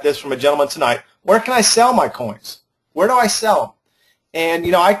 I got this from a gentleman tonight, where can I sell my coins? Where do I sell them? And,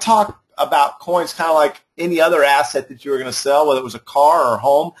 you know, I talk about coins kind of like any other asset that you were going to sell, whether it was a car or a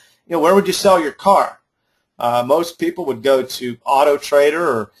home. You know, where would you sell your car? Most people would go to Auto Trader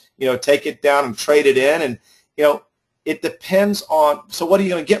or, you know, take it down and trade it in. And, you know, it depends on, so what are you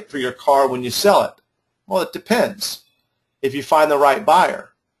going to get for your car when you sell it? Well, it depends if you find the right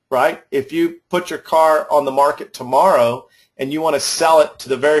buyer, right? If you put your car on the market tomorrow and you want to sell it to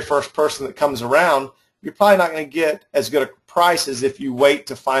the very first person that comes around, you're probably not going to get as good a price as if you wait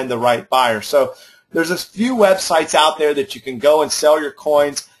to find the right buyer. So there's a few websites out there that you can go and sell your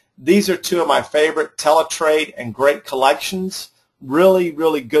coins. These are two of my favorite, Teletrade and Great Collections. Really,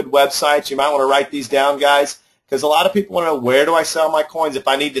 really good websites. You might want to write these down, guys, because a lot of people want to know, where do I sell my coins if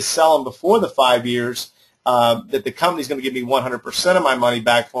I need to sell them before the 5 years, that the company's going to give me 100% of my money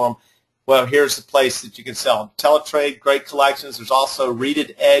back for them. Well, here's the place that you can sell them. Teletrade, great collections. There's also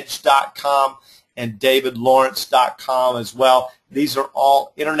readitedge.com and davidlawrence.com as well. These are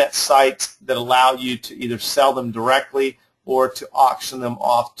all internet sites that allow you to either sell them directly or to auction them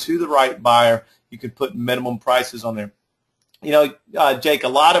off to the right buyer. You can put minimum prices on there. You know, Jake, a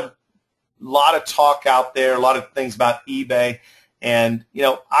lot of talk out there, a lot of things about eBay, and you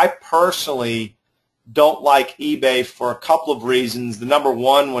know, I personally don't like eBay for a couple of reasons. The number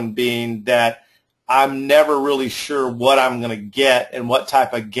one being that I'm never really sure what I'm going to get and what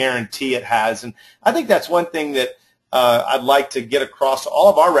type of guarantee it has. And I think that's one thing that I'd like to get across to all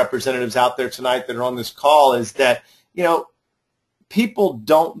of our representatives out there tonight that are on this call is that, you know, people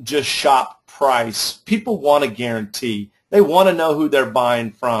don't just shop price. People want a guarantee. They want to know who they're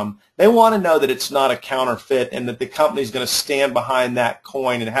buying from. They want to know that it's not a counterfeit and that the company's going to stand behind that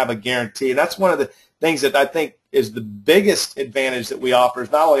coin and have a guarantee. And that's one of the things that I think is the biggest advantage that we offer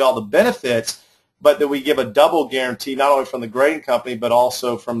is not only all the benefits, but that we give a double guarantee, not only from the grading company, but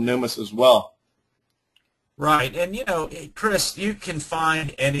also from Numis as well. Right. And, you know, Chris, you can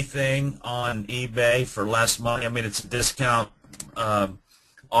find anything on eBay for less money. I mean, it's a discount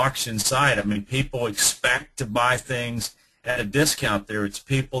auction site. I mean, people expect to buy things at a discount there. It's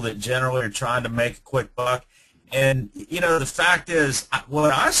people that generally are trying to make a quick buck. And, you know, the fact is,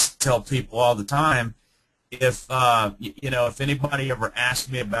 what I tell people all the time, if, you know, if anybody ever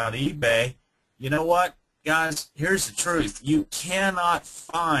asks me about eBay, you know what, guys, here's the truth. You cannot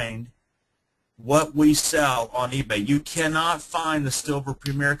find what we sell on eBay. You cannot find the Silver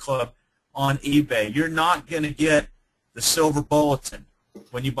Premier Club on eBay. You're not going to get the Silver Bulletin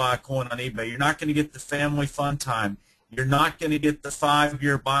when you buy a coin on eBay. You're not going to get the Family Fun Time. You're not going to get the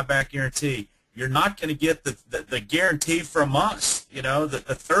 5-year buyback guarantee. You're not going to get the guarantee from us, you know, the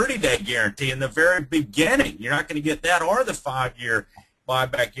 30-day guarantee in the very beginning. You're not going to get that or the 5-year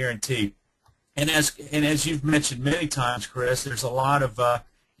buyback guarantee. And as you've mentioned many times, Chris, there's a lot of,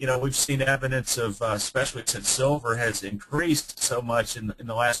 you know, we've seen evidence of, especially since silver has increased so much in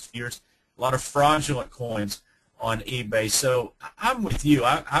the last few years, a lot of fraudulent coins on eBay. So I'm with you.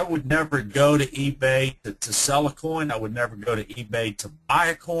 I would never go to eBay to sell a coin. I would never go to eBay to buy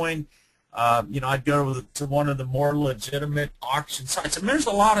a coin. You know, I'd go to one of the more legitimate auction sites. I mean, there's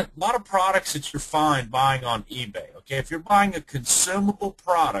a lot of products that you're fine buying on eBay. Okay, if you're buying a consumable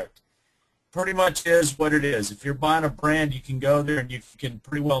product, pretty much is what it is. If you're buying a brand, you can go there and you can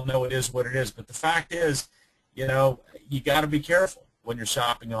pretty well know it is what it is. But the fact is, you know, you got to be careful when you're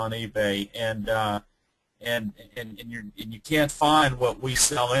shopping on eBay, and you can't find what we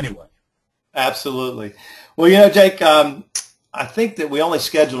sell anyway. Absolutely. Well, you know, Jake, I think that we only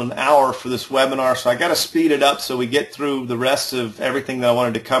scheduled an hour for this webinar, so I got to speed it up so we get through the rest of everything that I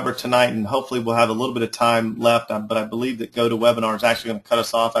wanted to cover tonight, and hopefully we'll have a little bit of time left. But I believe that GoToWebinar is actually going to cut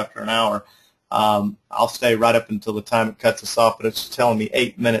us off after an hour. I'll stay right up until the time it cuts us off, but it's telling me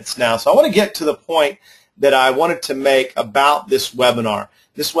 8 minutes now. So I want to get to the point that I wanted to make about this webinar.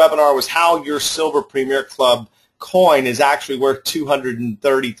 This webinar was how your Silver Premier Club coin is actually worth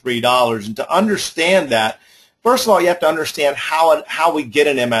 $233. And to understand that, first of all, you have to understand how we get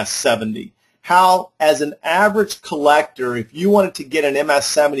an MS-70. How, as an average collector, if you wanted to get an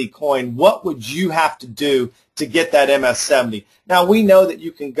MS-70 coin, what would you have to do to get that MS-70? Now, we know that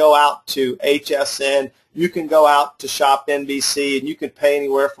you can go out to HSN, you can go out to Shop NBC, and you can pay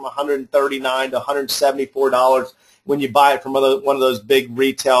anywhere from $139 to $174 when you buy it from one of those big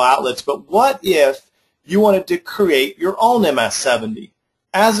retail outlets. But what if you wanted to create your own MS-70?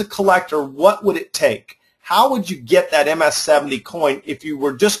 As a collector, what would it take? How would you get that MS-70 coin if you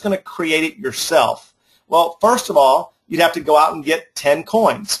were just going to create it yourself? Well, first of all, you'd have to go out and get 10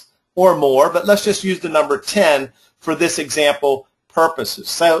 coins or more, but let's just use the number 10 for this example purposes.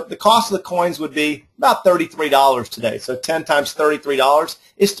 So the cost of the coins would be about $33 today. So 10 times $33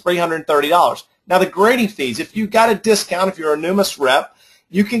 is $330. Now the grading fees, if you got a discount, if you're a Numis rep,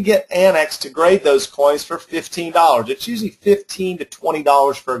 you can get Annex to grade those coins for $15. It's usually $15 to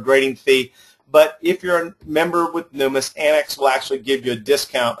 $20 for a grading fee. But if you're a member with Numis, Annex will actually give you a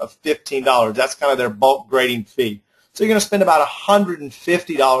discount of $15. That's kind of their bulk grading fee. So you're going to spend about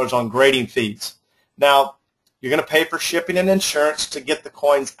 $150 on grading fees. Now, you're going to pay for shipping and insurance to get the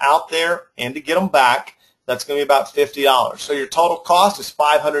coins out there and to get them back. That's going to be about $50. So your total cost is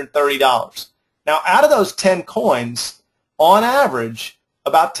 $530. Now, out of those 10 coins, on average,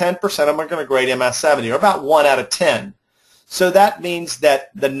 about 10% of them are going to grade MS-70, or about 1 out of 10. So that means that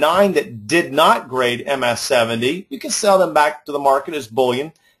the 9 that did not grade MS-70, you can sell them back to the market as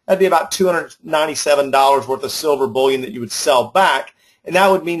bullion. That'd be about $297 worth of silver bullion that you would sell back. And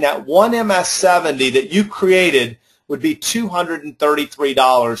that would mean that one MS-70 that you created would be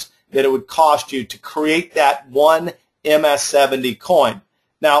 $233. that it would cost you to create that one MS70 coin.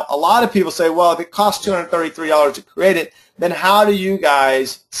 Now, a lot of people say, well, if it costs $233 to create it, then how do you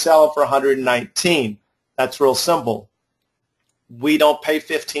guys sell it for $119? That's real simple. We don't pay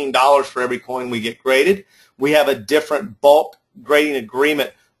 $15 for every coin we get graded. We have a different bulk grading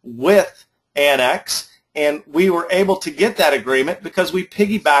agreement with Annex, and we were able to get that agreement because we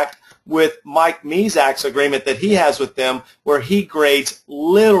piggybacked with Mike Mezak's agreement that he has with them, where he grades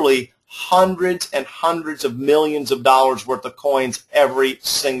literally hundreds and hundreds of millions of dollars worth of coins every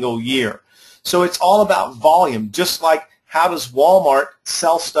single year. So it's all about volume. Just like, how does Walmart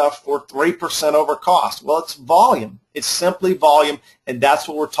sell stuff for 3% over cost? Well, it's volume. It's simply volume, and that's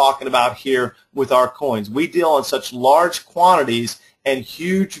what we're talking about here with our coins. We deal in such large quantities and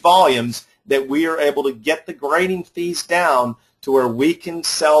huge volumes that we are able to get the grading fees down to where we can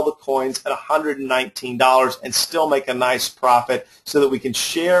sell the coins at $119 and still make a nice profit so that we can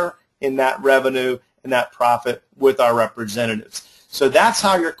share in that revenue and that profit with our representatives. So that's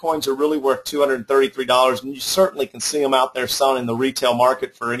how your coins are really worth $233, and you certainly can see them out there selling in the retail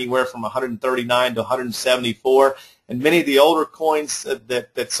market for anywhere from $139 to $174. And many of the older coins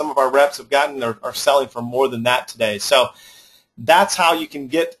that some of our reps have gotten are selling for more than that today. So that's how you can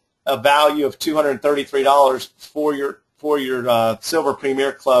get a value of $233 for your Silver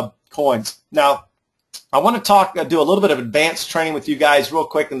Premier Club coins. Now, I want to do a little bit of advanced training with you guys real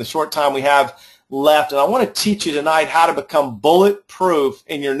quick in the short time we have left, and I want to teach you tonight how to become bulletproof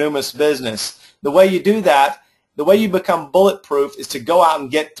in your Numis business. The way you do that, the way you become bulletproof, is to go out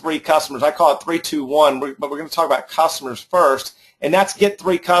and get 3 customers. I call it 3-2-1, but we're going to talk about customers first, and that's get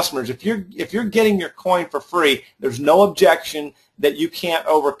 3 customers. If you're getting your coin for free, there's no objection that you can't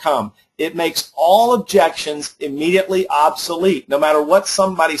overcome. It makes all objections immediately obsolete. No matter what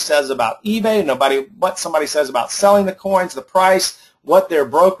somebody says about eBay, what somebody says about selling the coins, the price, what their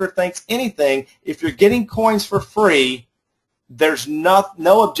broker thinks, anything, if you're getting coins for free, there's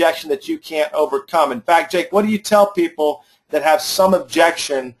no objection that you can't overcome. In fact, Jake, what do you tell people that have some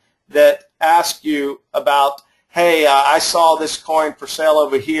objection that ask you about, hey, I saw this coin for sale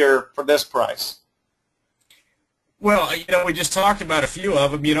over here for this price? Well, we just talked about a few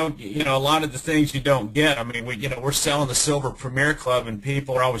of them. A lot of the things you don't get. I mean, we're selling the Silver Premier Club, and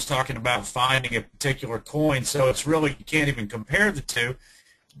people are always talking about finding a particular coin. So it's really, you can't even compare the two.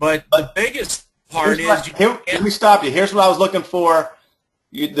 But the biggest part is, let me stop you. Here's what I was looking for.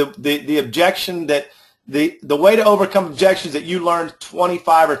 The objection that the way to overcome objections that you learned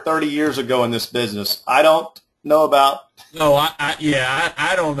 25 or 30 years ago in this business. I don't know about. No,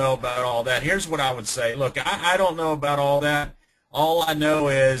 I don't know about all that. Here's what I would say. Look, I don't know about all that. All I know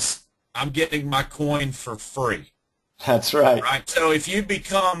is I'm getting my coin for free. That's right. Right. So if you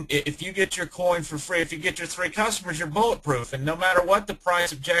get your coin for free, if you get your 3 customers, you're bulletproof. And no matter what the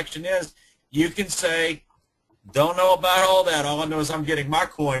price objection is, you can say, don't know about all that. All I know is I'm getting my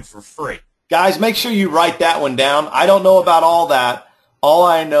coin for free. Guys, make sure you write that one down. I don't know about all that. All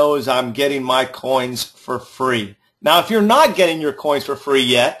I know is I'm getting my coins for free. Now, if you're not getting your coins for free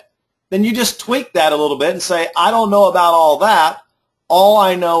yet, then you just tweak that a little bit and say, I don't know about all that. All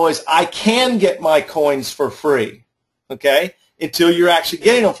I know is I can get my coins for free, okay, until you're actually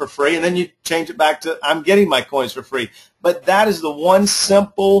getting them for free, and then you change it back to I'm getting my coins for free. But that is the one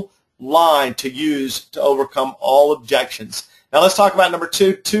simple line to use to overcome all objections. Now let's talk about number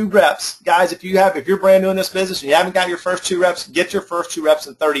 2, 2 reps. Guys, if you're brand new in this business and you haven't got your first 2 reps, get your first 2 reps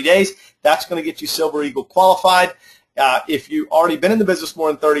in 30 days. That's going to get you Silver Eagle qualified. If you've already been in the business more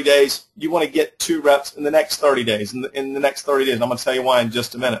than 30 days, you want to get 2 reps in the next 30 days. In the next 30 days, I'm going to tell you why in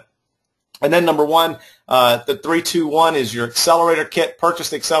just a minute. And then number 1, the 3-2-1 is your accelerator kit. Purchase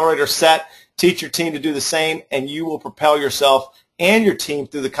the accelerator set. Teach your team to do the same, and you will propel yourself and your team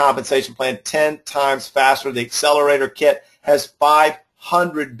through the compensation plan 10 times faster. The accelerator kit has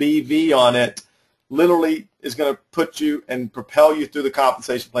 500 BV on it. Literally is going to put you and propel you through the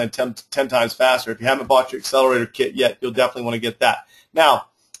compensation plan 10 times faster. If you haven't bought your accelerator kit yet, you'll definitely want to get that. Now,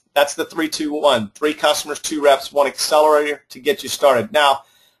 that's the 3-2-1. 3 customers, 2 reps, 1 accelerator to get you started. Now,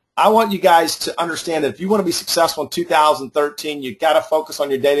 I want you guys to understand that if you want to be successful in 2013, you've got to focus on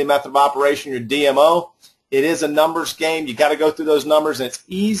your daily method of operation, your DMO. It is a numbers game. You've got to go through those numbers, and it's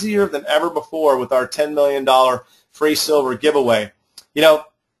easier than ever before with our $10 million free silver giveaway.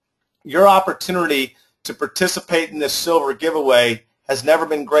 Your opportunity to participate in this silver giveaway has never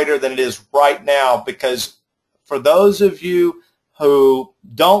been greater than it is right now, because for those of you who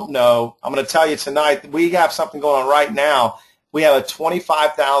don't know, I'm going to tell you tonight, we have something going on right now. We have a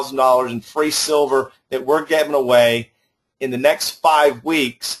 $25,000 in free silver that we're giving away in the next 5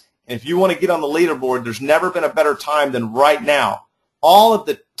 weeks. And if you want to get on the leaderboard, there's never been a better time than right now. all of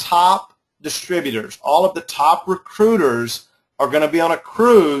the top distributors, all of the top recruiters are going to be on a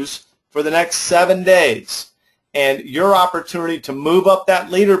cruise for the next 7 days. And your opportunity to move up that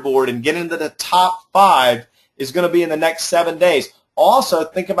leaderboard and get into the top 5 is going to be in the next 7 days. Also,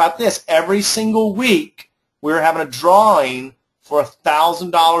 think about this. Every single week, we're having a drawing for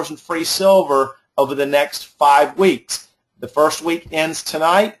 $1,000 in free silver over the next 5 weeks. The first week ends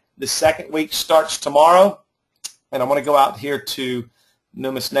tonight. The second week starts tomorrow. And I want to go out here to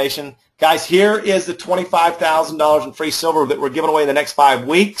Numis Nation. Guys, here is the $25,000 in free silver that we're giving away in the next 5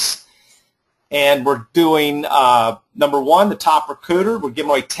 weeks. And we're doing, number one, the top recruiter. We're giving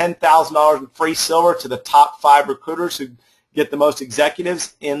away $10,000 in free silver to the top 5 recruiters who get the most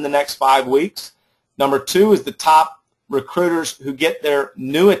executives in the next 5 weeks. Number 2 is the top recruiters who get their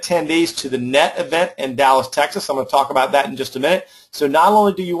new attendees to the NET event in Dallas, Texas. I'm going to talk about that in just a minute. So not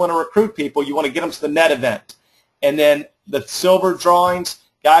only do you want to recruit people, you want to get them to the NET event. And then the silver drawings,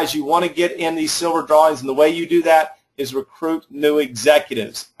 guys, you want to get in these silver drawings, and the way you do that is recruit new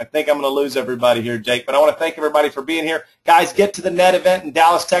executives. I think I'm going to lose everybody here, Jake, but I want to thank everybody for being here. Guys, get to the NET event in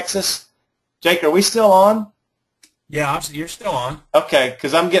Dallas, Texas. Jake, are we still on? Yeah, you're still on. Okay,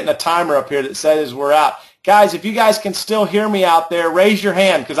 because I'm getting a timer up here that says we're out. Guys, if you guys can still hear me out there, raise your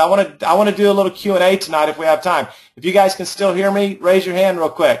hand, because I want to do a little Q&A tonight if we have time. If you guys can still hear me, raise your hand real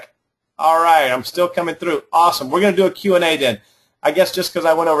quick. All right, I'm still coming through. Awesome. We're going to do a Q&A then. I guess just because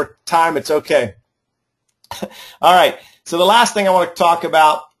I went over time, it's okay. All right, so the last thing I want to talk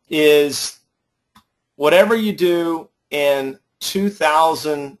about is whatever you do in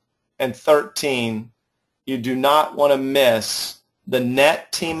 2013, you do not want to miss the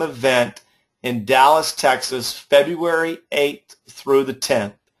NET team event in Dallas, Texas, February 8th through the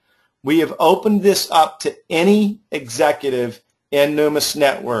 10th. We have opened this up to any executive in Numis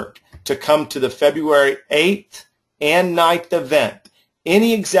Network to come to the February 8th and 9th event.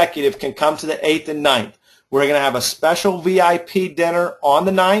 Any executive can come to the 8th and 9th. We're going to have a special VIP dinner on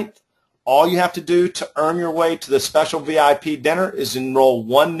the 9th. All you have to do to earn your way to the special VIP dinner is enroll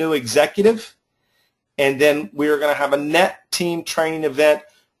 1 new executive. And then we are going to have a NET team training event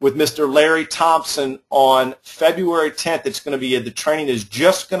with Mr. Larry Thompson on February 10th. It's going to be, the training is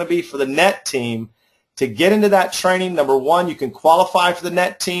just going to be for the NET team. To get into that training, number one, you can qualify for the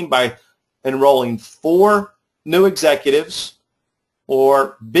NET team by enrolling 4 new executives,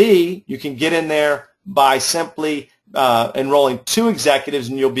 or B, you can get in there by simply enrolling 2 executives,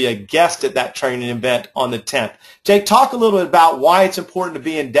 and you'll be a guest at that training event on the 10th. Jake, talk a little bit about why it's important to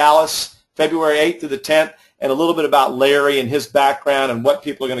be in Dallas February 8th through the 10th, and a little bit about Larry and his background and what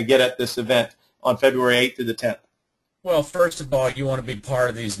people are going to get at this event on February 8th through the 10th. Well, first of all, you want to be part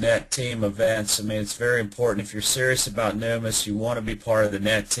of these NET team events. I mean, it's very important. If you're serious about Numis, you want to be part of the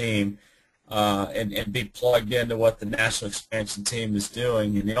NET team and be plugged into what the National Expansion Team is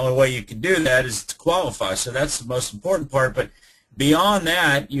doing. And the only way you can do that is to qualify. So that's the most important part. But beyond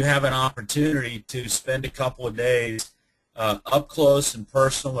that, you have an opportunity to spend a couple of days up close and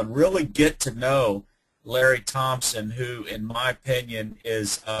personal and really get to know Larry Thompson, who, in my opinion,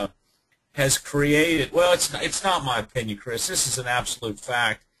 has created, well, it's not my opinion, Chris, this is an absolute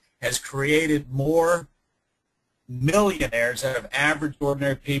fact, has created more millionaires out of average,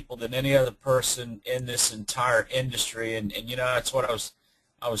 ordinary people than any other person in this entire industry. And you know, that's what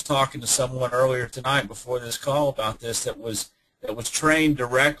I was talking to someone earlier tonight before this call about this that was trained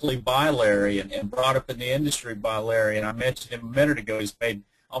directly by Larry and brought up in the industry by Larry. And I mentioned him a minute ago, he's made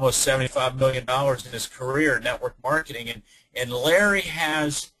almost $75 million in his career in network marketing. And Larry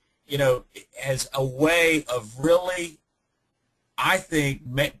has, you know, has a way of really, I think,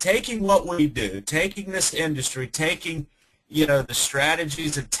 taking what we do, taking this industry, taking, you know, the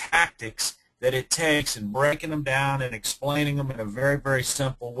strategies and tactics that it takes and breaking them down and explaining them in a very, very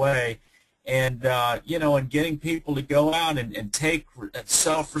simple way. And, you know, and getting people to go out and take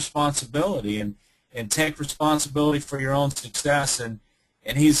self-responsibility and take responsibility for your own success. And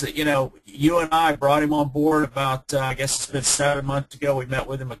he's, you know, you and I brought him on board about, I guess it's been 7 months ago. We met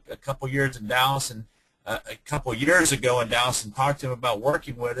with him a couple years in Dallas and a couple years ago in Dallas and talked to him about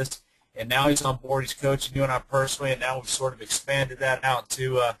working with us. And now he's on board. He's coaching you and I personally, and now we've sort of expanded that out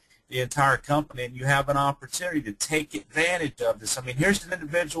to the entire company. And you have an opportunity to take advantage of this. I mean, here's an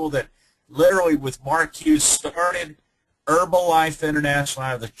individual that literally with Mark Hughes started Herbalife International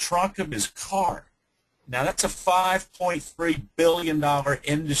out of the trunk of his car. Now, that's a $5.3 billion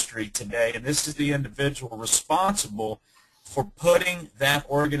industry today, and this is the individual responsible for putting that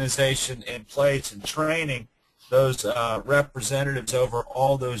organization in place and training those representatives over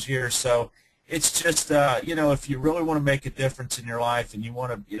all those years. So it's just, if you really want to make a difference in your life and you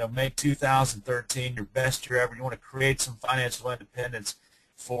want to, make 2013 your best year ever, you want to create some financial independence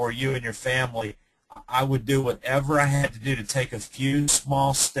for you and your family, I would do whatever I had to do to take a few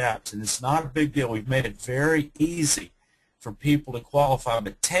small steps. And it's not a big deal. We've made it very easy for people to qualify,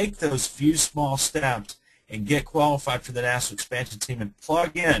 but take those few small steps and get qualified for the National Expansion Team and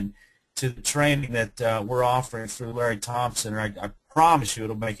plug in to the training that we're offering through Larry Thompson. I promise you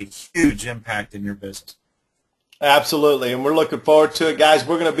it'll make a huge impact in your business. Absolutely, and we're looking forward to it, guys.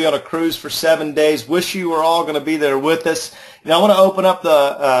 We're going to be on a cruise for 7 days. Wish you were all going to be there with us. I want to open up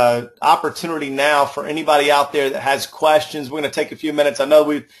the opportunity now for anybody out there that has questions. We're going to take a few minutes. I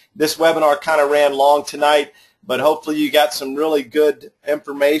know this webinar kind of ran long tonight, but hopefully you got some really good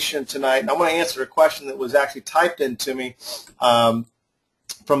information tonight. And I want to answer a question that was actually typed into me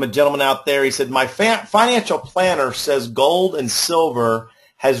from a gentleman out there. He said, my financial planner says gold and silver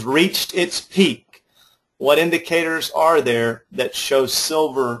has reached its peak. What indicators are there that show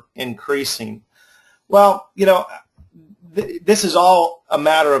silver increasing? Well, this is all a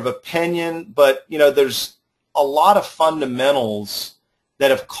matter of opinion, but, there's a lot of fundamentals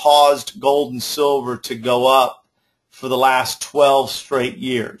that have caused gold and silver to go up for the last 12 straight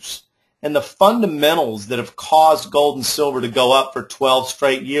years. And the fundamentals that have caused gold and silver to go up for 12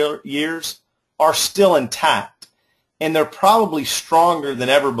 straight years are still intact, and they're probably stronger than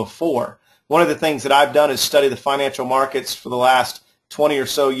ever before. One of the things that I've done is study the financial markets for the last 20 or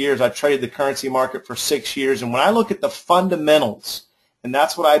so years. I traded the currency market for 6 years, and when I look at the fundamentals, and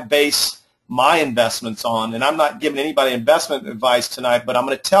that's what I base my investments on, and I'm not giving anybody investment advice tonight, but I'm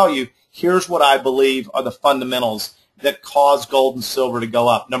going to tell you, here's what I believe are the fundamentals that cause gold and silver to go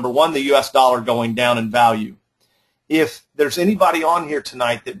up. Number one, the U.S. dollar going down in value. If there's anybody on here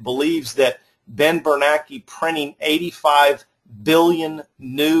tonight that believes that Ben Bernanke printing 85 billion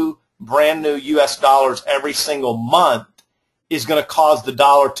brand new U.S. dollars every single month is going to cause the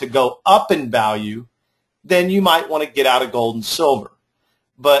dollar to go up in value, then you might want to get out of gold and silver.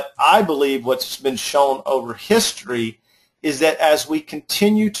 But I believe what's been shown over history is that as we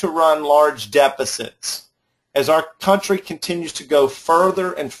continue to run large deficits, as our country continues to go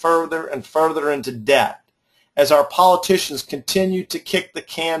further and further and further into debt, as our politicians continue to kick the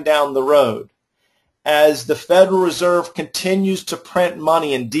can down the road, as the Federal Reserve continues to print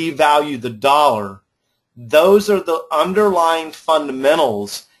money and devalue the dollar, those are the underlying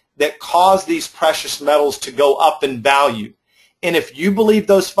fundamentals that cause these precious metals to go up in value. And if you believe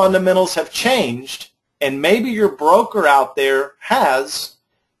those fundamentals have changed, and maybe your broker out there has,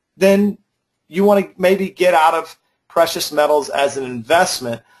 then you want to maybe get out of precious metals as an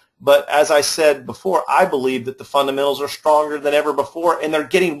investment. But as I said before, I believe that the fundamentals are stronger than ever before, and they're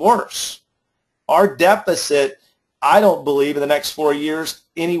getting worse. Our deficit, I don't believe in the next 4 years,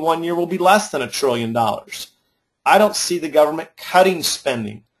 any 1 year will be less than $1 trillion. I don't see the government cutting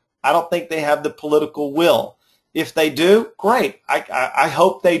spending. I don't think they have the political will. If they do, great. I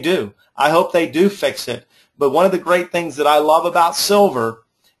hope they do. I hope they do fix it. But one of the great things that I love about silver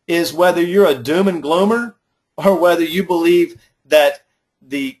is whether you're a doom and gloomer or whether you believe that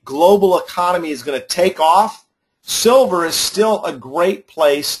the global economy is going to take off, silver is still a great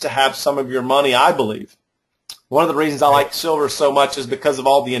place to have some of your money, I believe. One of the reasons I like silver so much is because of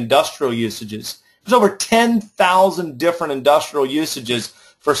all the industrial usages. There's over 10,000 different industrial usages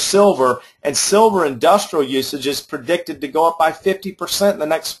for silver, and silver industrial usage is predicted to go up by 50% in the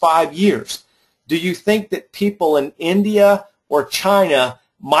next 5 years. Do you think that people in India or China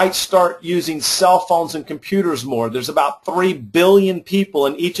might start using cell phones and computers more? There's about 3 billion people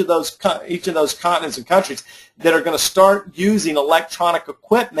in each of those continents and countries that are going to start using electronic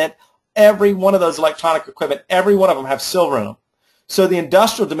equipment. Every one of those electronic equipment, every one of them have silver in them. So the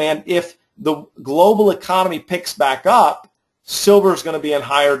industrial demand, if the global economy picks back up, silver is going to be in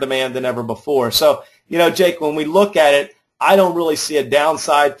higher demand than ever before. So, Jake, when we look at it, I don't really see a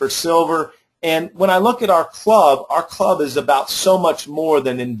downside for silver. And when I look at our club is about so much more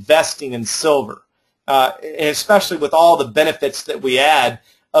than investing in silver, and especially with all the benefits that we add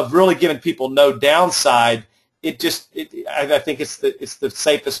of really giving people no downside. I think it's the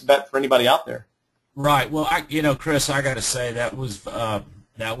safest bet for anybody out there. Right. Well, Chris, I got to say that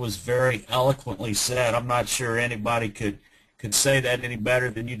was very eloquently said. I'm not sure anybody could say that any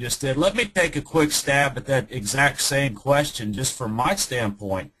better than you just did. Let me take a quick stab at that exact same question, just from my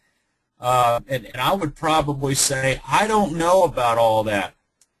standpoint. And I would probably say I don't know about all that.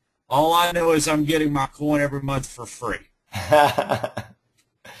 All I know is I'm getting my coin every month for free. That's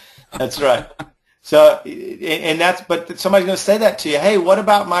right. So, but somebody's going to say that to you. Hey, what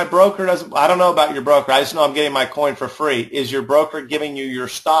about my broker? I don't know about your broker. I just know I'm getting my coin for free. Is your broker giving you your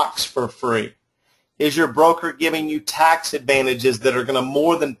stocks for free? Is your broker giving you tax advantages that are going to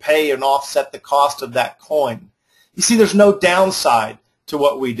more than pay and offset the cost of that coin? You see, there's no downside to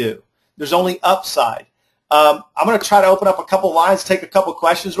what we do. There's only upside. I'm going to try to open up a couple lines, take a couple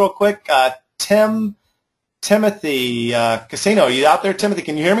questions real quick. Timothy Casino, are you out there, Timothy?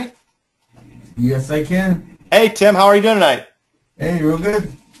 Can you hear me? Yes, I can. Hey, Tim, how are you doing tonight? Hey, real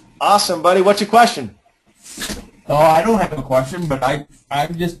good. Awesome, buddy. What's your question? Oh, I don't have a question, but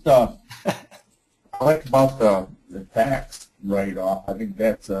I'm just I like about the tax write-off. I think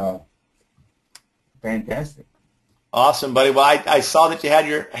that's fantastic. Awesome, buddy. Well, I saw that you had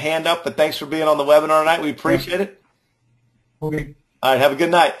your hand up, but thanks for being on the webinar tonight. We appreciate it. Okay. All right, have a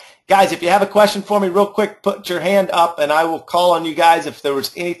good night. Guys, if you have a question for me real quick, put your hand up, and I will call on you guys if there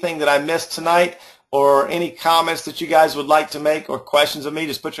was anything that I missed tonight or any comments that you guys would like to make or questions of me.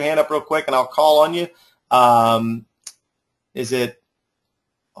 Just put your hand up real quick, and I'll call on you. Is it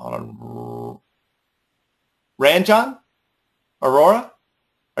Ranjan? Aurora?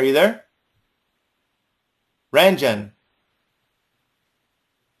 Are you there? Ranjan.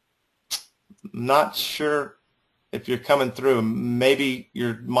 I'm not sure if you're coming through. Maybe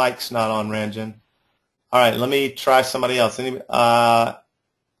your mic's not on, Ranjan. All right, let me try somebody else.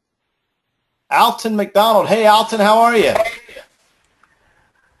 Alton McDonald. Hey, Alton, how are you?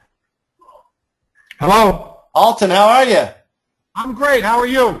 Hello. Alton, how are you? I'm great. How are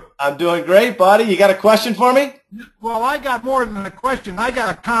you? I'm doing great, buddy. You got a question for me? Well, I got more than a question. I got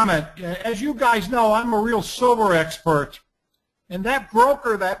a comment. As you guys know, I'm a real silver expert. And that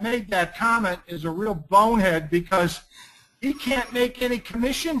broker that made that comment is a real bonehead because he can't make any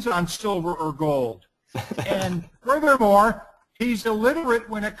commissions on silver or gold. And furthermore, he's illiterate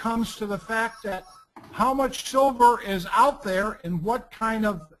when it comes to the fact that how much silver is out there and what kind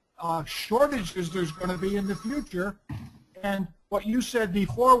of shortages there's going to be in the future. And what you said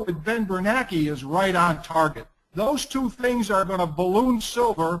before with Ben Bernanke is right on target. Those two things are going to balloon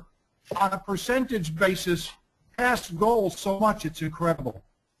silver on a percentage basis past gold so much it's incredible.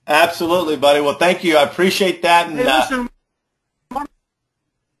 Absolutely, buddy. Well, thank you. I appreciate that. And, hey, listen, one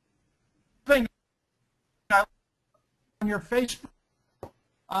thing on your Facebook,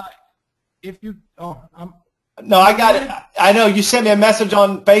 if you, no, I got it. I know you sent me a message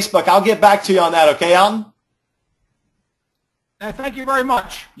on Facebook. I'll get back to you on that. Okay, Alton? Thank you very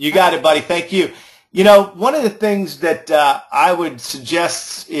much. You got it, buddy. Thank you. You know, one of the things that I would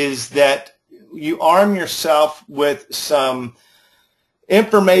suggest is that you arm yourself with some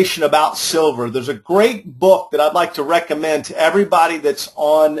information about silver. There's a great book that I'd like to recommend to everybody that's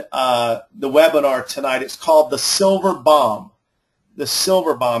on the webinar tonight. It's called The Silver Bomb. The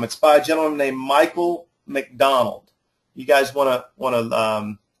Silver Bomb. It's by a gentleman named Michael McDonald. You guys want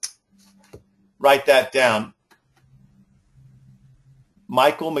to write that down.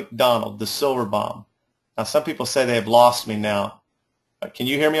 Michael McDonald, The Silver Bomb. Now, some people say they have lost me now. Can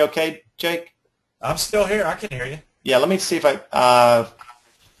you hear me okay, Jake? I'm still here. I can hear you. Yeah, let me see if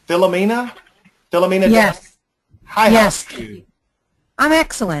Philomena? Yes. Hi, yes. how are you? I'm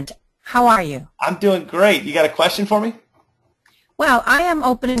excellent. How are you? I'm doing great. You got a question for me? Well, I am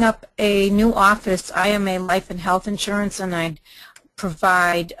opening up a new office. I am a life and health insurance, and I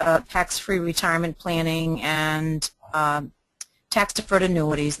provide tax-free retirement planning and tax-deferred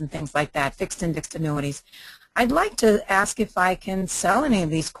annuities and things like that, fixed indexed annuities. I'd like to ask if I can sell any of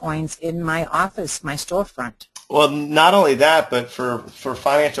these coins in my office, my storefront. Well, not only that, but for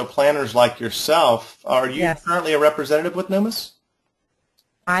financial planners like yourself, are you currently a representative with Numis?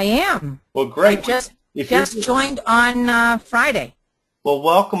 I am. Well, great. I just joined on Friday. Well,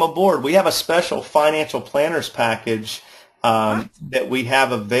 welcome aboard. We have a special financial planners package that we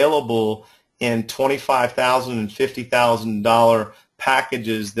have available in $25,000 and $50,000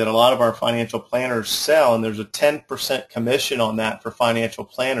 packages that a lot of our financial planners sell, and there's a 10% commission on that for financial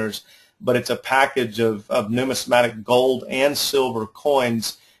planners. But it's a package of numismatic gold and silver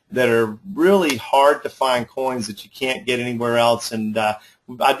coins that are really hard to find coins that you can't get anywhere else. And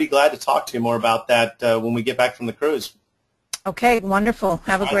I'd be glad to talk to you more about that when we get back from the cruise. Okay, wonderful.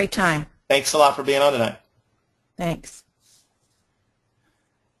 Have a great time. Thanks a lot for being on tonight. Thanks.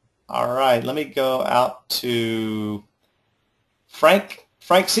 All right, let me go out to Frank.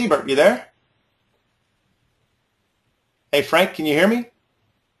 Frank Siebert, you there? Hey, Frank, can you hear me?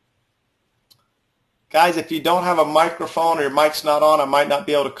 Guys, if you don't have a microphone or your mic's not on, I might not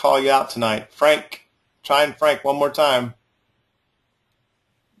be able to call you out tonight. Frank, try and Frank one more time.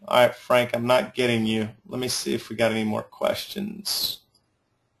 All right, Frank, I'm not getting you. Let me see if we got any more questions.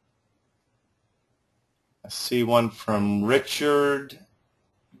 I see one from Richard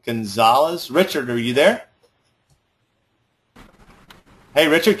Gonzalez. Richard, are you there? Hey,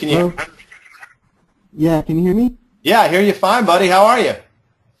 Richard, can you? Yeah, can you hear me? Yeah, I hear you fine, buddy. How are you?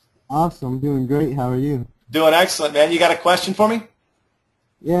 Awesome, doing great. How are you? Doing excellent, man. You got a question for me?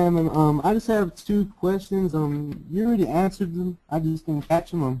 Yeah, man. I just have two questions. You already answered them. I just didn't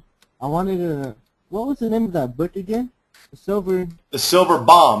catch them. I wanted to. What was the name of that book again? The Silver. The Silver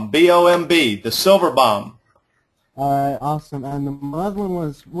Bomb, B-O-M-B, The Silver Bomb. All right, awesome. And the other one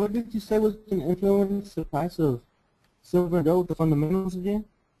was, what did you say was going to influence the price of silver and gold? The fundamentals again?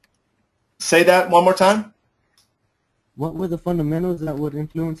 Say that one more time. What were the fundamentals that would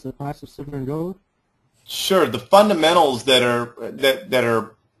influence the price of silver and gold? Sure. The fundamentals that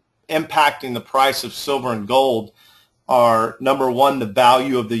are impacting the price of silver and gold are, number one, the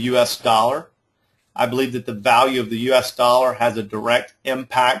value of the U.S. dollar. I believe that the value of the U.S. dollar has a direct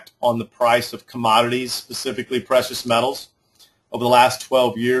impact on the price of commodities, specifically precious metals. Over the last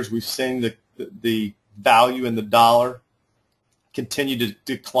 12 years, we've seen the value in the dollar continue to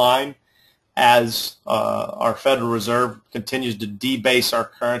decline as our Federal Reserve continues to debase our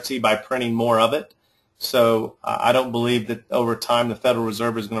currency by printing more of it. So I don't believe that over time the Federal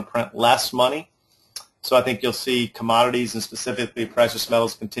Reserve is going to print less money. So I think you'll see commodities and specifically precious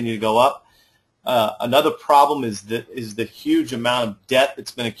metals continue to go up. Another problem is the huge amount of debt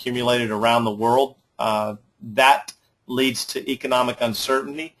that's been accumulated around the world. That leads to economic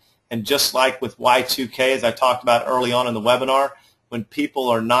uncertainty. And just like with Y2K, as I talked about early on in the webinar, when people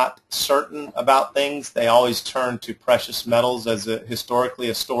are not certain about things, they always turn to precious metals as historically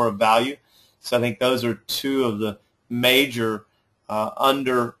a store of value. So I think those are two of the major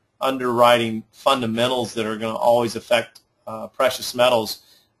underwriting fundamentals that are going to always affect precious metals.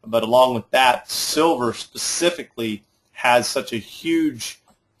 But along with that, silver specifically has such a huge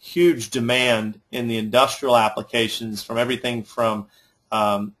demand in the industrial applications, from everything from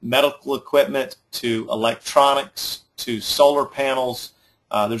medical equipment to electronics to solar panels.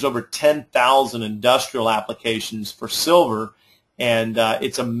 There's over 10,000 industrial applications for silver, and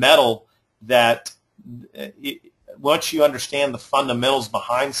it's a metal that once you understand the fundamentals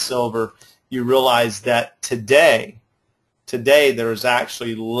behind silver, you realize that today there is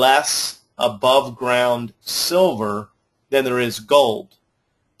actually less above ground silver than there is gold.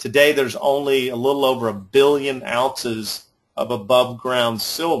 Today there's only a little over 1 billion ounces of above ground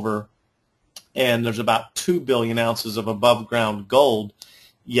silver, and there's about 2 billion ounces of above ground gold.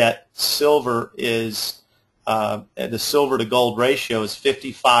 Yet silver is the silver to gold ratio is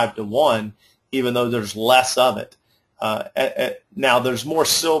 55 to 1, even though there's less of it. Now there's more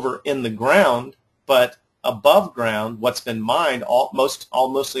silver in the ground, but above ground, what's been mined,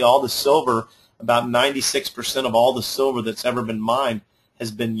 mostly all the silver, about 96% of all the silver that's ever been mined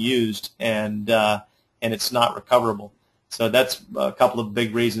has been used, and it's not recoverable. So that's a couple of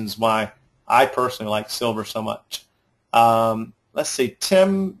big reasons why I personally like silver so much. Let's see,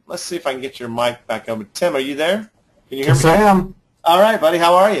 Tim. Let's see if I can get your mic back over. Tim, are you there? Can you hear me? Yes, I am. All right, buddy.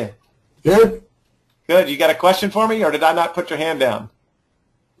 How are you? Good. Good. You got a question for me, or did I not put your hand down?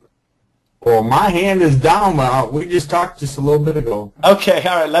 Well, my hand is down. We just talked just a little bit ago. Okay.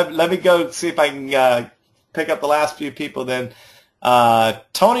 All right. Let me go see if I can pick up the last few people then.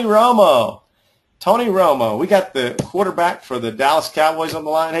 Tony Romo. Tony Romo. We got the quarterback for the Dallas Cowboys on the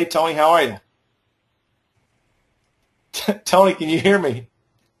line. Hey, Tony, how are you? Tony, can you hear me?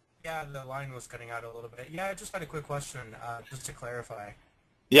 Yeah, the line was cutting out a little bit. Yeah, I just had a quick question, just to clarify.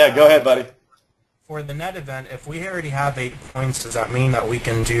 Yeah, go ahead, buddy. For the net event, if we already have 8 points, does that mean that we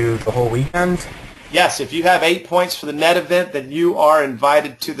can do the whole weekend? Yes, if you have 8 points for the net event, then you are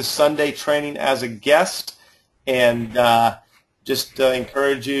invited to the Sunday training as a guest, and just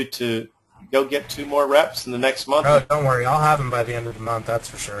encourage you to go get 2 more reps in the next month. Oh, don't worry. I'll have them by the end of the month, that's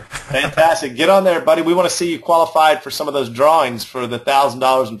for sure. Fantastic. Get on there, buddy. We want to see you qualified for some of those drawings for the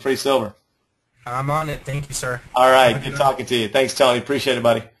 $1,000 in free silver. I'm on it. Thank you, sir. All right. Good talking to you. Thanks, Tony. Appreciate it,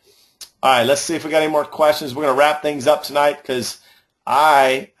 buddy. All right. Let's see if we got any more questions. We're going to wrap things up tonight because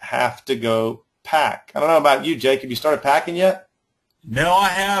I have to go pack. I don't know about you, Jake. Have you started packing yet? No, I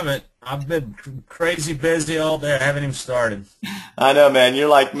haven't. I've been crazy busy all day. I haven't even started. I know, man. You're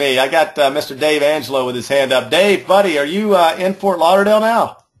like me. I got Mr. Dave Angelo with his hand up. Dave, buddy, are you in Fort Lauderdale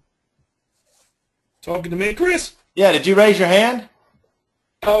now? Talking to me, Chris? Yeah. Did you raise your hand?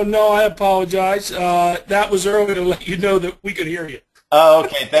 Oh, no, I apologize. That was early to let you know that we could hear you. Oh,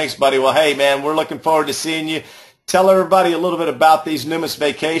 okay. Thanks, buddy. Well, hey, man, we're looking forward to seeing you. Tell everybody a little bit about these Numis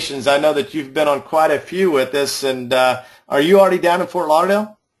vacations. I know that you've been on quite a few with us, and are you already down in Fort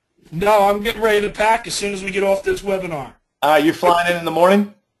Lauderdale? No, I'm getting ready to pack as soon as we get off this webinar. You flying in the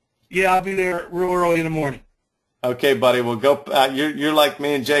morning? Yeah, I'll be there real early in the morning. Okay, buddy. Well, go. You're like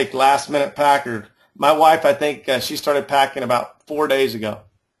me and Jake, last-minute packer. My wife, I think she started packing about 4 days ago.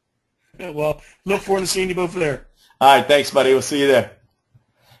 Well, look forward to seeing you both there. All right, thanks, buddy. We'll see you there.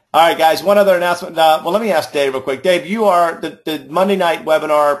 All right, guys, one other announcement. Well, let me ask Dave real quick. Dave, you are the Monday night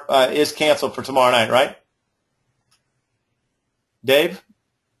webinar is canceled for tomorrow night, right? Dave?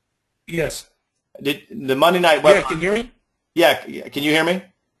 Yes. The Monday night webinar. Yeah, can you hear me? Yeah, can you hear me?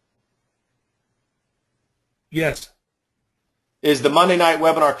 Yes. Is the Monday night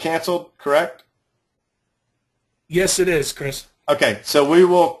webinar canceled, correct? Yes, it is, Chris. Okay, so we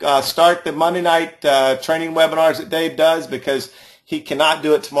will start the Monday night training webinars that Dave does because he cannot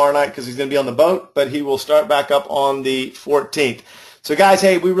do it tomorrow night because he's going to be on the boat, but he will start back up on the 14th. So, guys,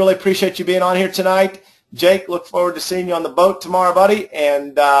 hey, we really appreciate you being on here tonight. Jake, look forward to seeing you on the boat tomorrow, buddy.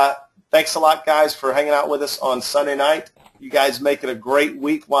 And thanks a lot, guys, for hanging out with us on Sunday night. You guys make it a great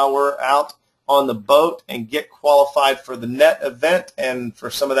week while we're out on the boat and get qualified for the net event and for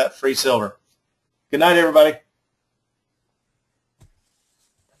some of that free silver. Good night, everybody.